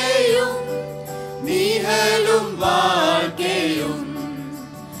வாழ்க்கையும் நிகழும் வாழ்க்கையும்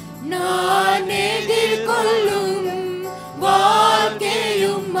நான் எதிர்கொள்ளும்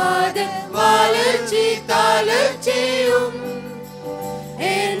வாழ்க்கையும் அதன் வளர்ச்சி தளர்ச்சியும்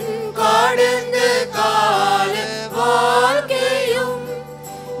என் கடந்த கால வாழ்க்கையும்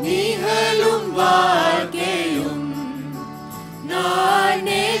நிகழும் வாழ்க்கையும் நான்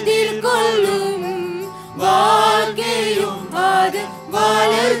எதிர்கொள்ளும் வாழ்க்கையும் அதன்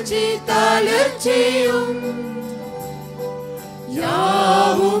வளர்ச்சி தளர்ச்சியும்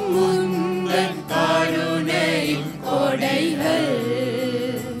யாவும் முந்தன் கருணையின் கொடைகள்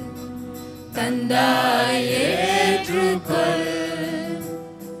தந்தாய் ஏற்றுக்கொள்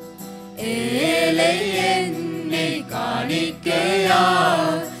ஏழை என்னை காணிக்கையா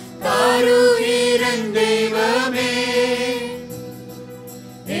தருகிறன் தெய்வமே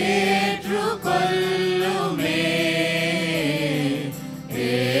ஏற்றுக்கொள்ளுமே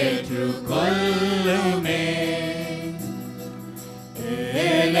ஏற்றுக்கொள்ளுமே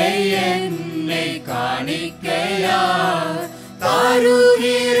ஏழை என்னை காணிக்கையா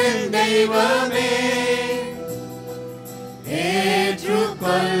தருகிறன் தெய்வமே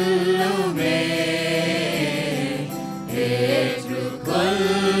ஏற்றுக்கொள்ளுமே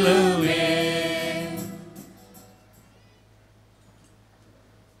ஏற்றுக்கொள்ளுமே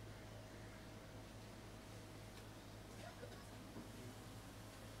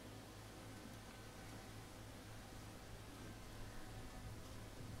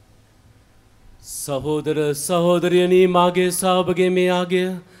සහෝදර සහෝදරියනී මාගේ සහභගේ මේ ආගය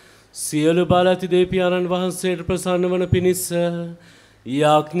සියලු බලඇති දේවයාණන් වහන්සේට ප්‍රසන්න වන පිණිස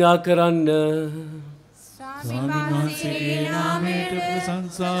යාඥා කරන්න. ස්වාමීන් වහන්සේගේ නාමයට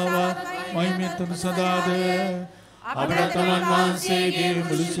ප්‍රශංසාවත් මහිමෙත්තුණු සදාද අපට තමන් වහන්සේගේ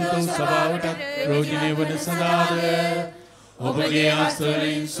මුළු සුතම් සභාවටත් ප්‍රයෝජනය වන සදාද ඔබගේ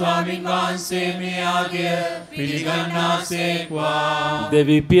ආශ්‍රයෙන් ස්වාමීන් වහන්සේ මේ ආගය පිළිගන්නාසේක්වා.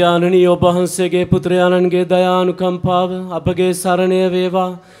 දෙවි පියාණනී ඔබ වහන්සේගේ පුත්‍රයාණන්ගේ දයානුකම්පාව අපගේ සරණය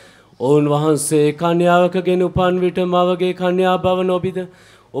වේවා. ඔවුන් වහන්සේ කන්‍යාවකගෙන උපන් විට මවගේ කන්‍යා බව නොබිද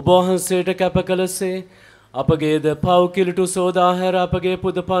ඔබ වහන්සේට කැප කළසේ අපගේද පව් කිලුටු සෝදා හැර අපගේ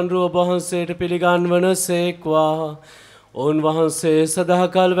පුද පඬුරු ඔබ වහන්සේට පිළිගන්වන සේක්වා. ඔවුන් වහන්සේ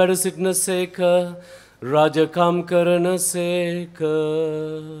සදාකල් වැඩ සිටින සේක රජකම් කරන සේක.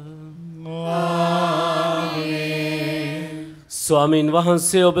 ස්වාමින්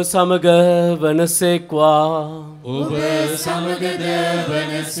වහන්සේ ඔබ සමග වනසේක්වා. ඔබ සමගද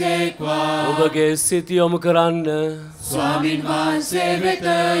වනසේක්වා. ඔබගේ සිත යොමු කරන්න ස්වාමින් වහන්සේ වෙත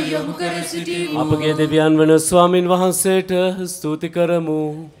යොමු කර සිටිමු. අපගේ දෙවියන් වන ස්වාමින් වහන්සේට ස්තුති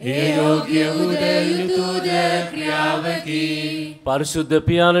කරමු. ඒ යෝග්‍ය වූද යුතුද ක්‍රියාවකි. පරිශුද්ධ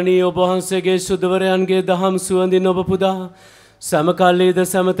පියාණනී ඔබ වහන්සේගේ ශුද්ධවරයන්ගේ දහම් සුවඳින් ඔබ පුදා සමකල්ලීද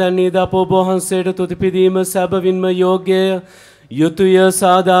සමතැන්නීද අප ඔබ වහන්සේට තුති පිදීම සැබවින්ම යෝග්‍යය යුතුය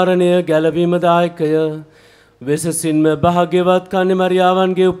සාධාරණය ගැලවීමදායකය. වෙසසින්ම භාග්‍යවත්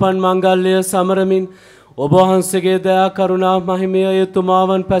කන්‍යමරියාවන්ගේ උපන් මංගල්‍යය සමරමින් ඔබ වහන්සේගේ දයා කරුණා මහිමය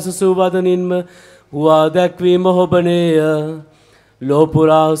යතුමාවන් පැසසූ වදනින්ම හුවා දැක්වීම හොබනේය.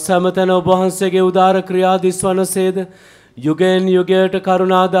 ලෝපුරා සැමතැන ඔබ වහන්සේගේ උදාර ක්‍රියා දිස්වනසේද යුගයෙන් යුගයට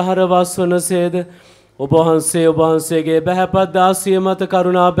කරුණා දහර වස්වනසේද ඔබ වහන්සේගේ බැහැපත් දාසිය මත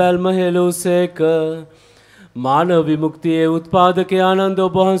කරුණා බැල්ම හෙළූසේක. මානව විමුක්තියේ උත්පාදක ආනන්ද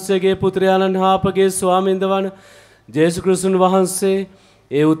ඔබ වහන්සේගේ පුත්‍රයාණන් හා අපගේ ස්වාමින්ද වන ජේසුස් ක්‍රිස්තුන් වහන්සේ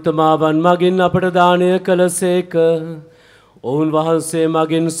ඒ උත්තමාවන් මගින් අපට දානය කළසේක. ඔවුන් වහන්සේ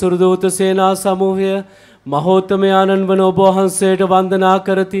මගින් සුරදූත සේනා සමූහය මහෝත්තමයාණන් වන ඔබ වහන්සේට වන්දනා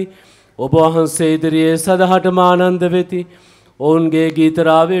කරති. ඔබ වහන්සේ ඉදිරියේ සදහටම ආනන්ද වෙති. ඔවුන්ගේ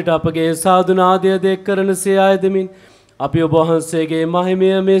ගීතරාවයට අපගේ සාධනාදය දෙක් කරන සේ අයදමින් අපි ඔබ වහන්සේගේ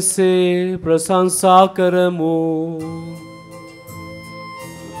මහිමය මෙසේ ප්‍රශංසා කරමු.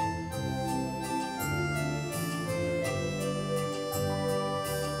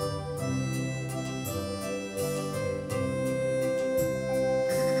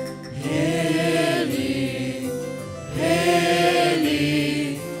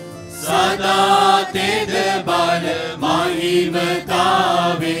 තෙද බල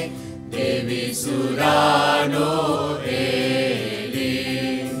මහිමතාවේ දෙවි සුරානෝ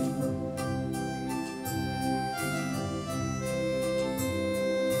එලි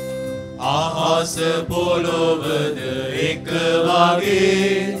අහස පොළොවද එක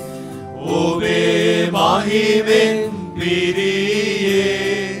වගේ ඔබේ මහිමෙන්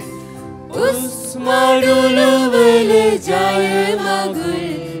පිරියේ උස්මඩුළුවල ජය මගුල්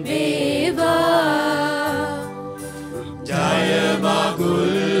ජය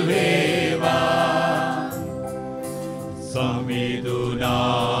මගුල් වේවා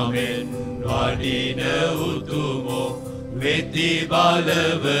සමිඳුනාමෙන් වඩින උතුමෝ වෙති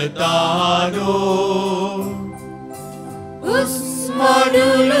බලවතානෝ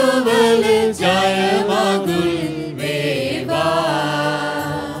උස්මඩුළුවල ජය මගුල් වේවා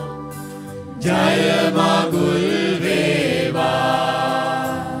ජය මගුල් වේවා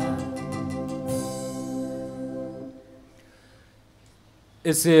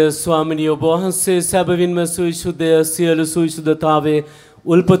එසේ ස්වාමිනී ඔබ වහන්සේ සැබවින්ම සුවිශුද්ධය සියලු සුවිශුද්ධතාවේ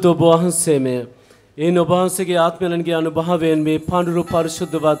උල්පත ඔබ වහන්සේමය. එයින් ඔබ වහන්සේගේ ආත්මයන්ගේ අනුභවයෙන් මේ පඬුරු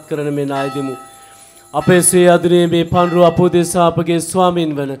පරිශුද්ධවත් කරන මේ නායදෙමු. අපේ ශ්‍රී අදිනේ මේ පඬුරු අපෝදේශා අපගේ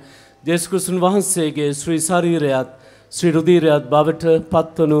ස්වාමින් වන ජේසුස් ක්‍රිස්තුන් වහන්සේගේ ශ්‍රී ශරීරයත් ශ්‍රී රුධිරයත් බවට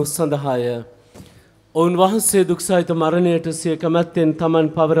පත්වනු සඳහාය. ඔවුන් වහන්සේ දුක්සහිත මරණයට සිය කැමැත්තෙන්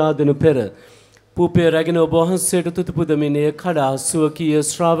තමන් පවරා දෙනු පෙර පූපය රැගෙන ඔබ වහන්සේට තුති පුදමින් එය කඩා ස්වකීය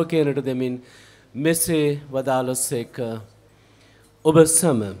ශ්‍රාවකයනට දෙමින් මෙසේ වදාළසේක. ඔබ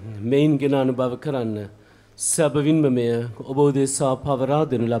සම මෙයින් ගෙන අනුභව කරන්න සැබවින්ම මෙය ඔබ උදෙසා පවරා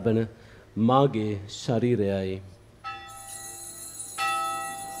දෙනු ලබන මාගේ ශරීරයයි.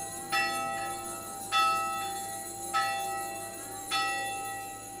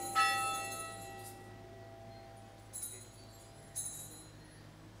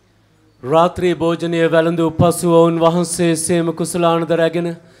 රාත්‍රී භෝජනය වැළඳූ පසුව ඔවුන් වහන්සේ සේම කුසලානද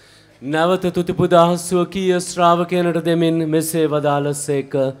රැගෙන නැවත තුති පුදා ස්වකීය ශ්‍රාවකයනට දෙමින් මෙසේ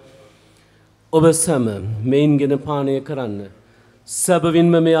වදාළසේක. ඔබ සැම මෙයින්ගෙන පානය කරන්න.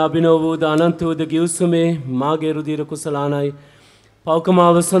 සැබවින්ම මේ අභිනව වූ අනන්ත වූ ගිවිසුමේ මාගේ රුධිර කුසලානයි.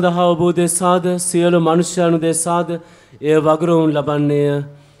 පව්කමාව සඳහා ඔබ දෙසාද සියලු මනුෂ්‍යයන්ු දෙසාද එය වගුරුවුන් ලබන්නේය.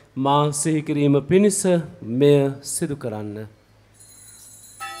 මා සිහි කිරීම පිණිස මෙය සිදු කරන්න.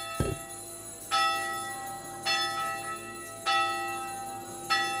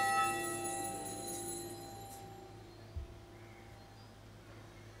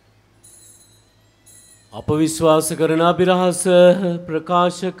 අප විශ්වාස කරන අභිරහස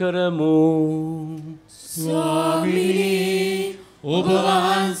ප්‍රකාශ කරමු. ස්වාමීනි ඔබ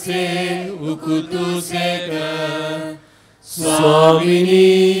වහන්සේ උකුතු සේක.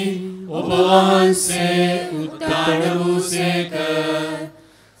 ස්වාමීනි ඔබ වහන්සේ උත්තාන වූ සේක.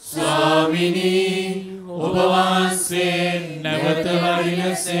 ස්වාමීනි ඔබ වහන්සේ නැවත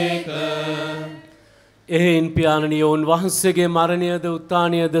වඩින සේක. එහෙයින් පියාණනි ඔවුන් වහන්සේගේ මරණයද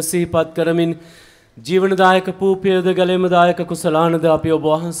උත්ථානයද සිහිපත් කරමින් ජීවනදායක පූපයද ගැලීමදායක කුසලානද අපි ඔබ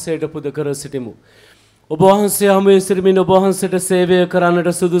වහන්සේට පුද කර සිටිමු. ඔබ වහන්සේ හමුවේ සිටිමින් ඔබ වහන්සේට සේවය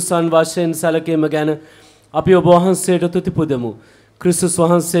කරන්නට සුදුසන් වශයෙන් සැලකීම ගැන අපි ඔබ වහන්සේට තුති පුදමු. ක්‍රිස්තුස්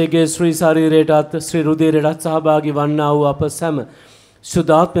වහන්සේගේ ශ්‍රී ශරීරයටත් ශ්‍රී රුධිරයටත් සහභාගී වන්නා වූ අප සැම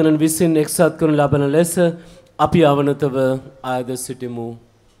ශුද්ධාත්මයන් විසින් එක්සත් කරනු ලබන ලෙස අපි අවනතව ආයද සිටිමු.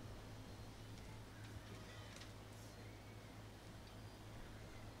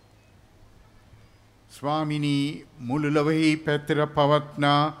 ස්වාමිනී මුළු ලොවෙහි පැතිර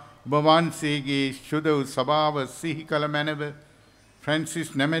පවත්නා ඔබ වහන්සේගේ ශුද්ධ වූ සභාව සිහි කළ මැනව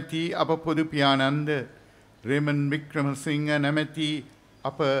ෆ්‍රැන්සිස් නැමැති අප පොදු පියාණන්ද රේමන් වික්‍රමසිංහ නැමැති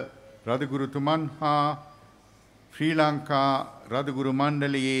අප රදගුරුතුමන් හා ශ්‍රී ලංකා රදගුරු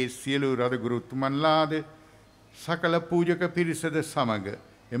මණ්ඩලයේ සියලු රදගුරුතුමන්ලාද සකල පූජක පිරිසද සමග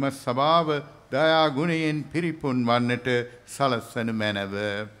එම සභාව දයා ගුණයෙන් පිරිපුන් වන්නට සලස්වනු මැනව.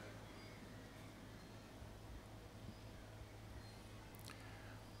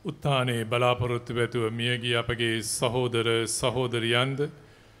 උත්තානයේ බලාපොරොත්තු ඇතුව මියගිය අපගේ සහෝදර සහෝදරියන්ද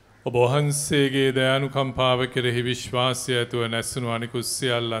ඔබ වහන්සේගේ දයානුකම්පාව කෙරෙහි විශ්වාසය ඇතුව නැසුණු අනිකුත්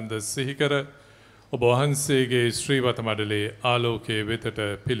සියල්ලන්ද සිහි කර ඔබ වහන්සේගේ ශ්‍රීවත මඩලේ ආලෝකයේ වෙතට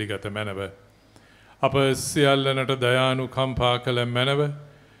පිළිගත මැනව. අප සියල්ලනට දයානුකම්පා කළ මැනව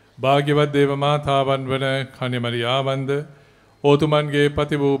භාග්‍යවත් දේව මාතාවන් වන කන්‍යමරියාවන්ද ඕතුමන්ගේ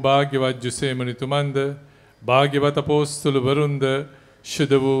පති වූ භාග්‍යවත් ජුසේමනිතුමන්ද භාග්‍යවත් අපෝස්තුලවරුන්ද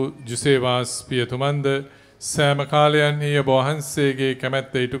ශුද්ධ වූ ජුසේවාස් පියතුමන්ද සෑම කාලයන්හි ඔබ වහන්සේගේ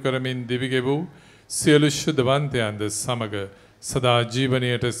කැමැත්ත ඉටු කරමින් දිවිගෙවූ සියලු ශුද්ධවන්තයන්ද සමග සදා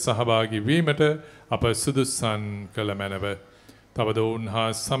ජීවනයට සහභාගී වීමට අප සුදුස්සන් කළ මැනව. තවද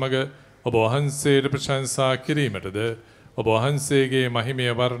උන්හා සමග ඔබ වහන්සේට ප්‍රශංසා කිරීමටද ඔබ වහන්සේගේ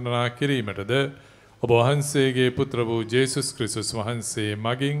මහිමය වර්ණනා කිරීමටද ඔබ වහන්සේගේ පුත්‍ර වූ ජේසුස් ක්‍රිස්තුස් වහන්සේ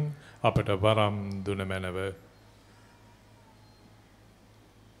මගින් අපට වරම් දුන මැනව.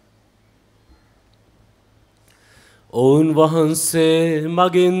 ඔවුන් වහන්සේ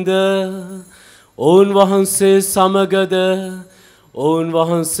මගින්ද ඔවුන් වහන්සේ සමගද ඔවුන්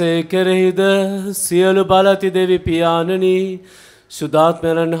වහන්සේ කෙරෙහිද සියලු බලති දෙවි පියාණනි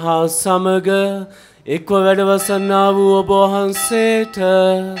සුදාත්මයන් හා සමග එක්ව වැඩවසන්නා වූ ඔබ වහන්සේට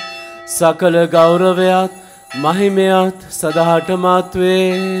සකල ගෞරවයත් මහිමයත් සදහටමත්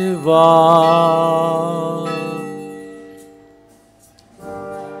වේවා.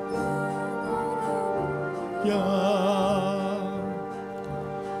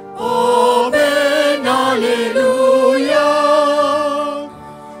 Amen, Alleluia.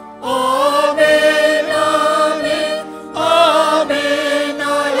 Amen, Amen, Amen,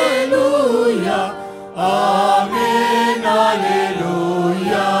 Alleluia. Amen,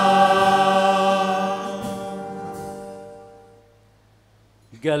 Alleluia.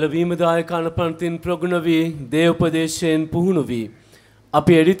 ගැලවීමදායක අනපනතින් ප්‍රගුණ වී දේවෝපදේශයෙන් පුහුණු වී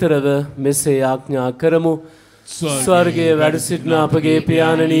අපි එඩිතරව මෙසේ ආඥා කරමු. ස්වර්ගයේ වැඩ සිටින අපගේ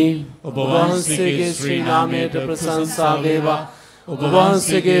පියාණනි ඔබ වහන්සේගේ ශ්‍රී නාමයට ප්‍රශංසා වේවා. ඔබ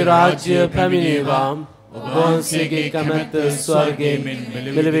වහන්සේගේ රාජ්‍ය පැමිණේවා. ඔබ වහන්සේගේ කැමැත්ත ස්වර්ගයේ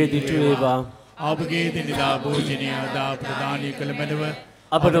මෙලොවේ දිටු වේවා. අපගේ දිනදා භෝජනය දා ප්‍රදානය කළ මැනව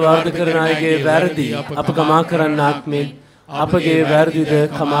අපට වර්ධ කරන අයගේ වැරදි අප කමා කරන්නාක් මෙන් අපගේ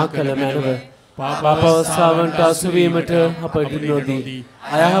වැරදිද කමා කළ මැනව. පාපවස්සාවන්ට අසුවීමට අපට නොදී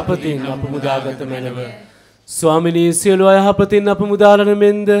අයහපතින් අප මුදාගත මැනව. ස්වාමිනී සියලු අයහපතින් අප මුදාලන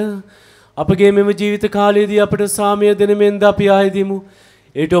මෙන්ද අපගේ මෙම ජීවිත කාලයේදී අපට සාමය දෙන මෙන්ද අපි ආයදිමු.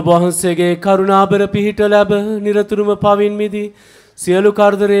 ඊට ඔබ වහන්සේගේ කරුණාබර පිහිට ලැබ නිරතුරුම පවින් මිදී සියලු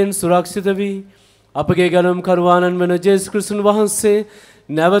කරදරයෙන් සුරක්ෂිත වී අපගේ ගැලුම් කරුවාණන් වන ජේසුස් ක්‍රිස්තුන් වහන්සේ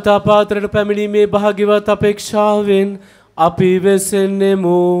නැවත අපාතරට පැමිණීමේ භාග්‍යවත් අපේක්ෂාවෙන් අපි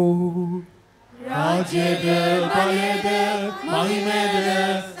වෙසෙන්නෙමු. රාජ්‍යද බලයද මහිමයද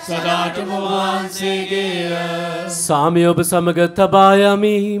සදාටම වහන්සේගේය. සාමය ඔබ සමග තබා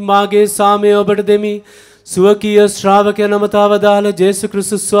යමි. මාගේ සාමය ඔබට දෙමි. සුවකීය ශ්‍රාවකයන් නමතාව දාල ජේසුස්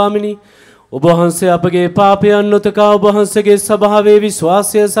ක්‍රිස්තුස් ස්වාමිනී ඔබ වහන්සේ අපගේ පාපයන් නොතකා ඔබ වහන්සේගේ ස්වභාවයේ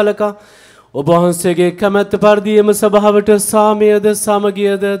විශ්වාසය සලකා ඔබ වහන්සේගේ කැමැත්ත පරිදිම සභාවට සාමයද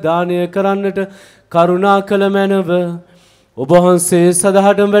සමගියද දානය කරන්නට කරුණා කළ මැනව. ඔබ වහන්සේ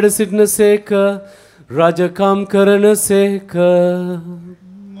සදහටම වැඩ සිටිනසේක රජකම් කරනසේක.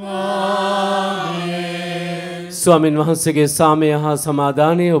 ස්වාමින් වහන්සේගේ සාමය හා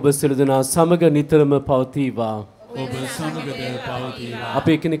සමාදානය ඔබ සියලු දෙනා සමග නිතරම පවතිවා. ඔබ සමගද පවතිවා.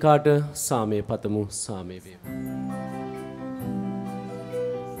 අපි එකිනෙකාට සාමය පතමු. සාමය වේවා.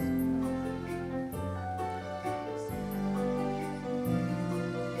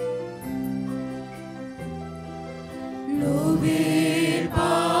 Lover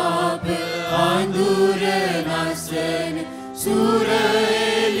paap andur nasen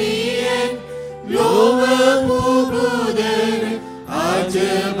surelien love pubuder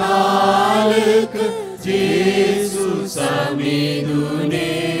ajbalak Jesus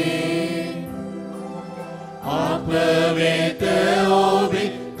amidune apavete obe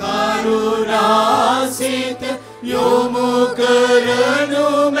karunasit yomu karanu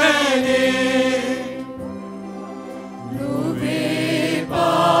mene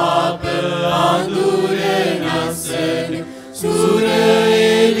Andure nasen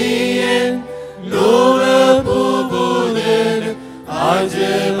surelien love pubuder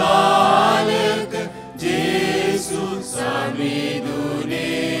ajbalak Jesus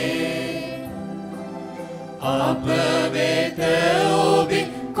amidune apavete obi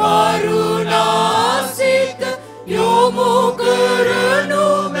karunasit yomu karanu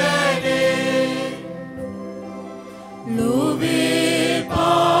mene love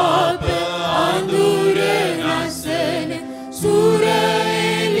paap andure nasen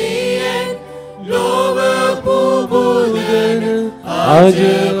surelien love pubuder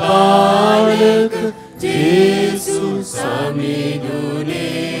ajbalak Jesus amidune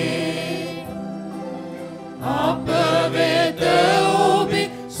apavete obi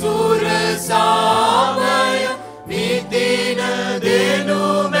surasa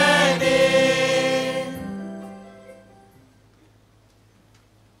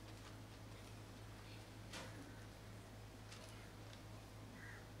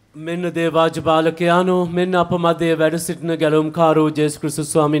මෙන්න දේවාජ බාලකයානෝ මෙන්න අප මධ්‍යයේ වැඩ සිටින ගැලුම්කාරෝ ජේසුස් ක්‍රිස්තුස්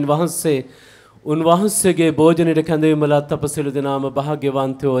ස්වාමින් වහන්සේ උන්වහන්සේගේ භෝජනයට කැඳවීම ලත් අප සියලු දෙනාම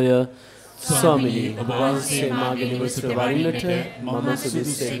භාග්‍යවන්තයෝය. ස්වාමිනී ඔබ වහන්සේ මාගේ නිවසට වරින්නට මම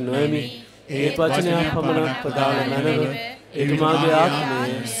සුදුසුෙක් නොවෙමි. ඒ වචනය පමණක් ප්‍රදාන මැනව එතුමාගේ ආත්මය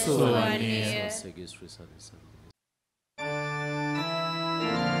සුවවන්නේය.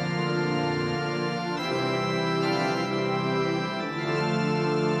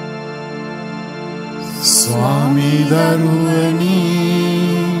 ස්වාමී දරුවනි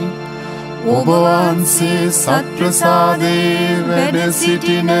ඔබ වහන්සේ සත්ප්‍රසාදේ වැඩ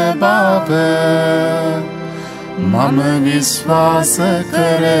සිටින බව මම විශ්වාස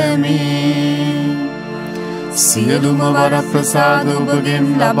කරමි. සියලුම වරප්‍රසාද ඔබගෙන්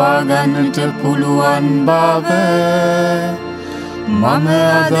ලබා ගන්නට පුළුවන් බව මම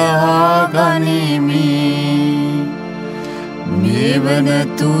අදහා ගනිමි. මේ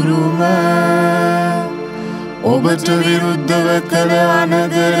වනතුරුම ඔබට විරුද්ධව කළ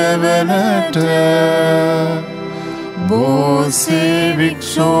අනදරවලට බොහෝසේ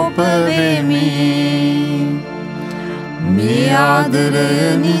වික්ෂෝප වෙමි. මේ ආදරය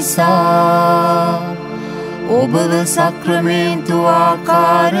නිසා ඔබව සක්‍රමේන්තු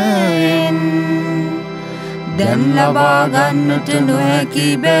ආකාරයෙන් දැන් ලබා ගන්නට නොහැකි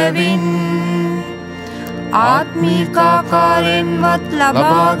බැවින් ආත්මික ආකාරයෙන්වත්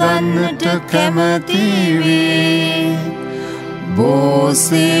ලබා ගන්නට කැමැති වේ.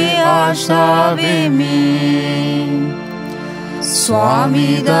 බොහෝසේ ආශා වෙමි.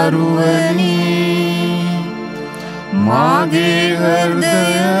 ස්වාමී දරුවනි මාගේ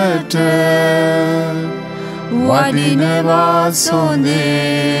හෘදයට වඩිනවා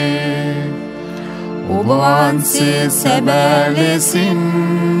සොඳේ. ඔබ වහන්සේ සැබෑ ලෙසින්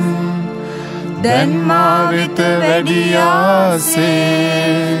දැන් මා වෙත වැඩියාසේ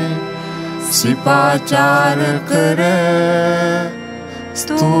සිපාචාර කර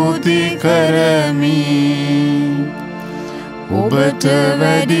ස්තුති කරමි. ඔබට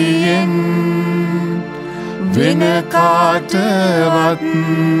වැඩියෙන් වෙන කාටවත්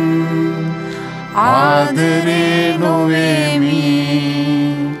ආදරේ නොවෙමි.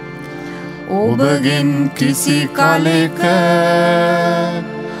 ඔබගෙන් කිසි කලෙක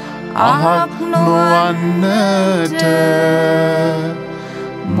අහක් නොවන්නට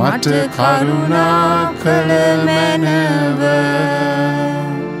මට කරුණා කළ මැනව.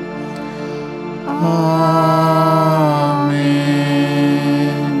 ආමේන්.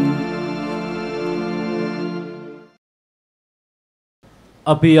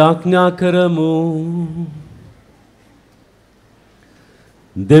 අපි ආඥා කරමු.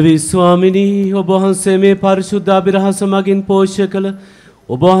 දෙවි ස්වාමිනී ඔබ වහන්සේ මේ පරිශුද්ධ අභිරහස මගින් පෝෂ්‍ය කළ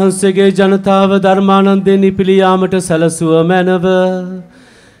ඔබ වහන්සේගේ ජනතාව ධර්මානන්දයෙන් ඉපිලී යාමට සැලසුව මැනව.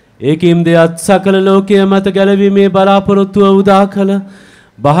 ඒකින් දෙයත් සකල ලෝකයේ මත ගැලවීමේ බලාපොරොත්තුව උදා කළ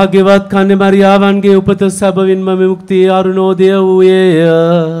භාග්‍යවත් කන්‍ය මරියාවන්ගේ උපත සැබවින්ම විමුක්තිය අරුණෝදය වූයේය.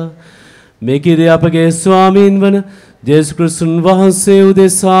 මේ කිරි අපගේ ස්වාමීන් වන ජේසුස් ක්‍රිස්තුන් වහන්සේ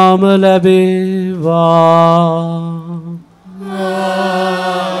උදෙසාම ලැබේවා.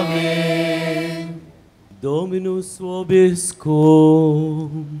 Amen. Dominus vobiscum.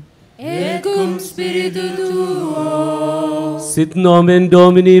 Et cum spiritu tuo. Sit nomen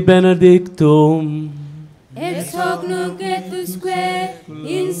Domini benedictum. Ex hoc nunc et usque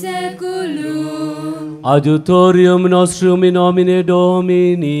in seculum. Adjutorium nostrum in nomine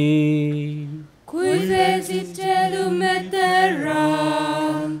Domini. Cui fecit celum et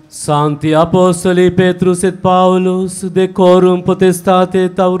terram. Sancti Apostoli Petrus et Paulus, decorum potestate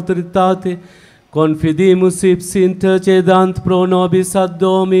et autoritate, confidimus ipsi intercedant pro nobis ad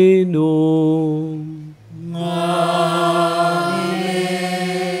Dominum. Amen.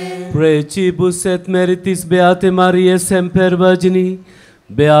 Precibus et meritis Beate Mariae semper Virgini,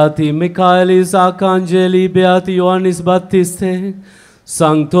 Beati Michaelis Arcangeli, Beati Ioannis Baptiste,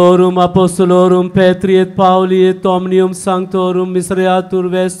 Sanctorum Apostolorum Petri et Pauli et Omnium Sanctorum Misereatur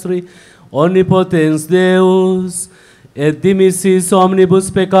Vestri, Omnipotens Deus, et dimissis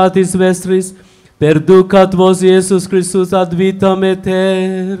omnibus peccatis vestris, perducat vos Iesus Christus ad vitam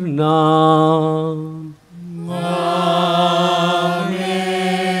aeterna. Amen.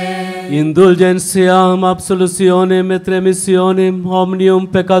 Indulgentiam, absolutionem et remissionem omnium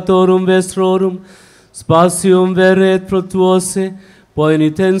peccatorum vestrorum, spatium vere et fructuose,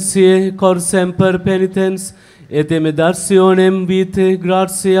 poenitentiae cor semper penitens, et emendationem vitae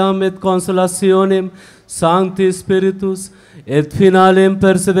gratiam et consolationem Sancti Spiritus, et finalem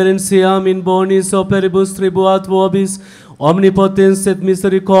perseverentiam in bonis operibus tribuat vobis, omnipotens et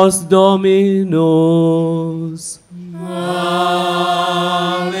misericors Dominus.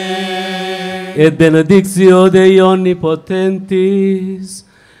 Et benedictio Dei omnipotentis,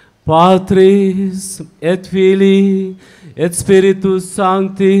 Patris et Filii et Spiritus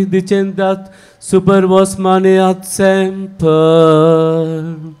Sancti descendat super vos maneat semper.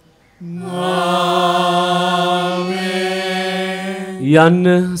 යන්න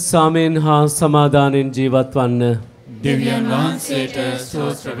සාමෙන් හා සමාදානෙන් ජීවත් වන්න. දෙවියන් වහන්සේට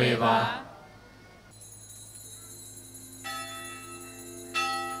ස්තෝත්‍ර වේවා.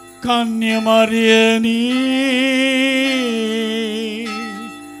 කන්‍ය මරියනි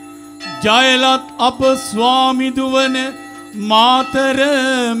ජයලත් අප ස්වාමි දුවන මාතර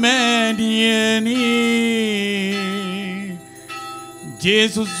මෑණියනි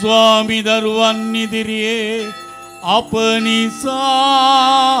ජේසුස් ස්වාමි දරුවන් ඉදිරියේ අප නිසා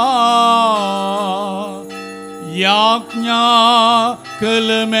යාඥා කළ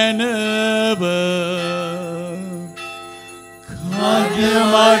මැනව. කන්‍ය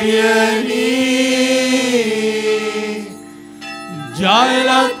මරියනි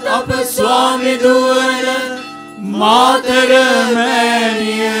ජයලත් අප ස්වාමි දුවන මාතර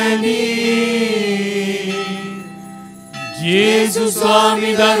මෑණියනි ජේසුස්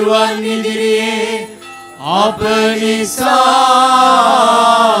ස්වාමි දරුවන් ඉදිරියේ අප නිසා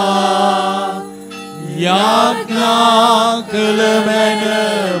යාඥා කළ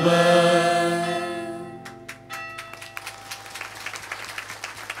මැනව.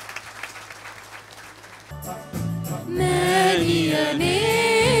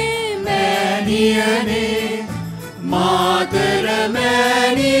 මෑණියනේ මාතර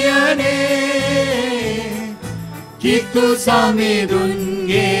මෑණියනේ කිත්තු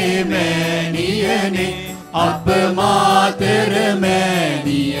සමිඳුන්ගේ මෑණියනේ අප මාතර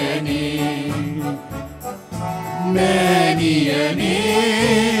මෑණියනේ. මෑණියනේ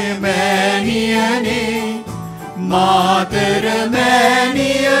මෑණියනේ මාතර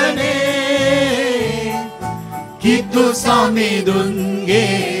මෑණියනේ කිත්තු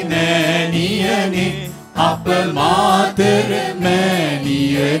සමිඳුන්ගේ මෑණියනේ අප මාතර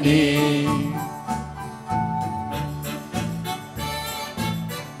මෑණියනේ.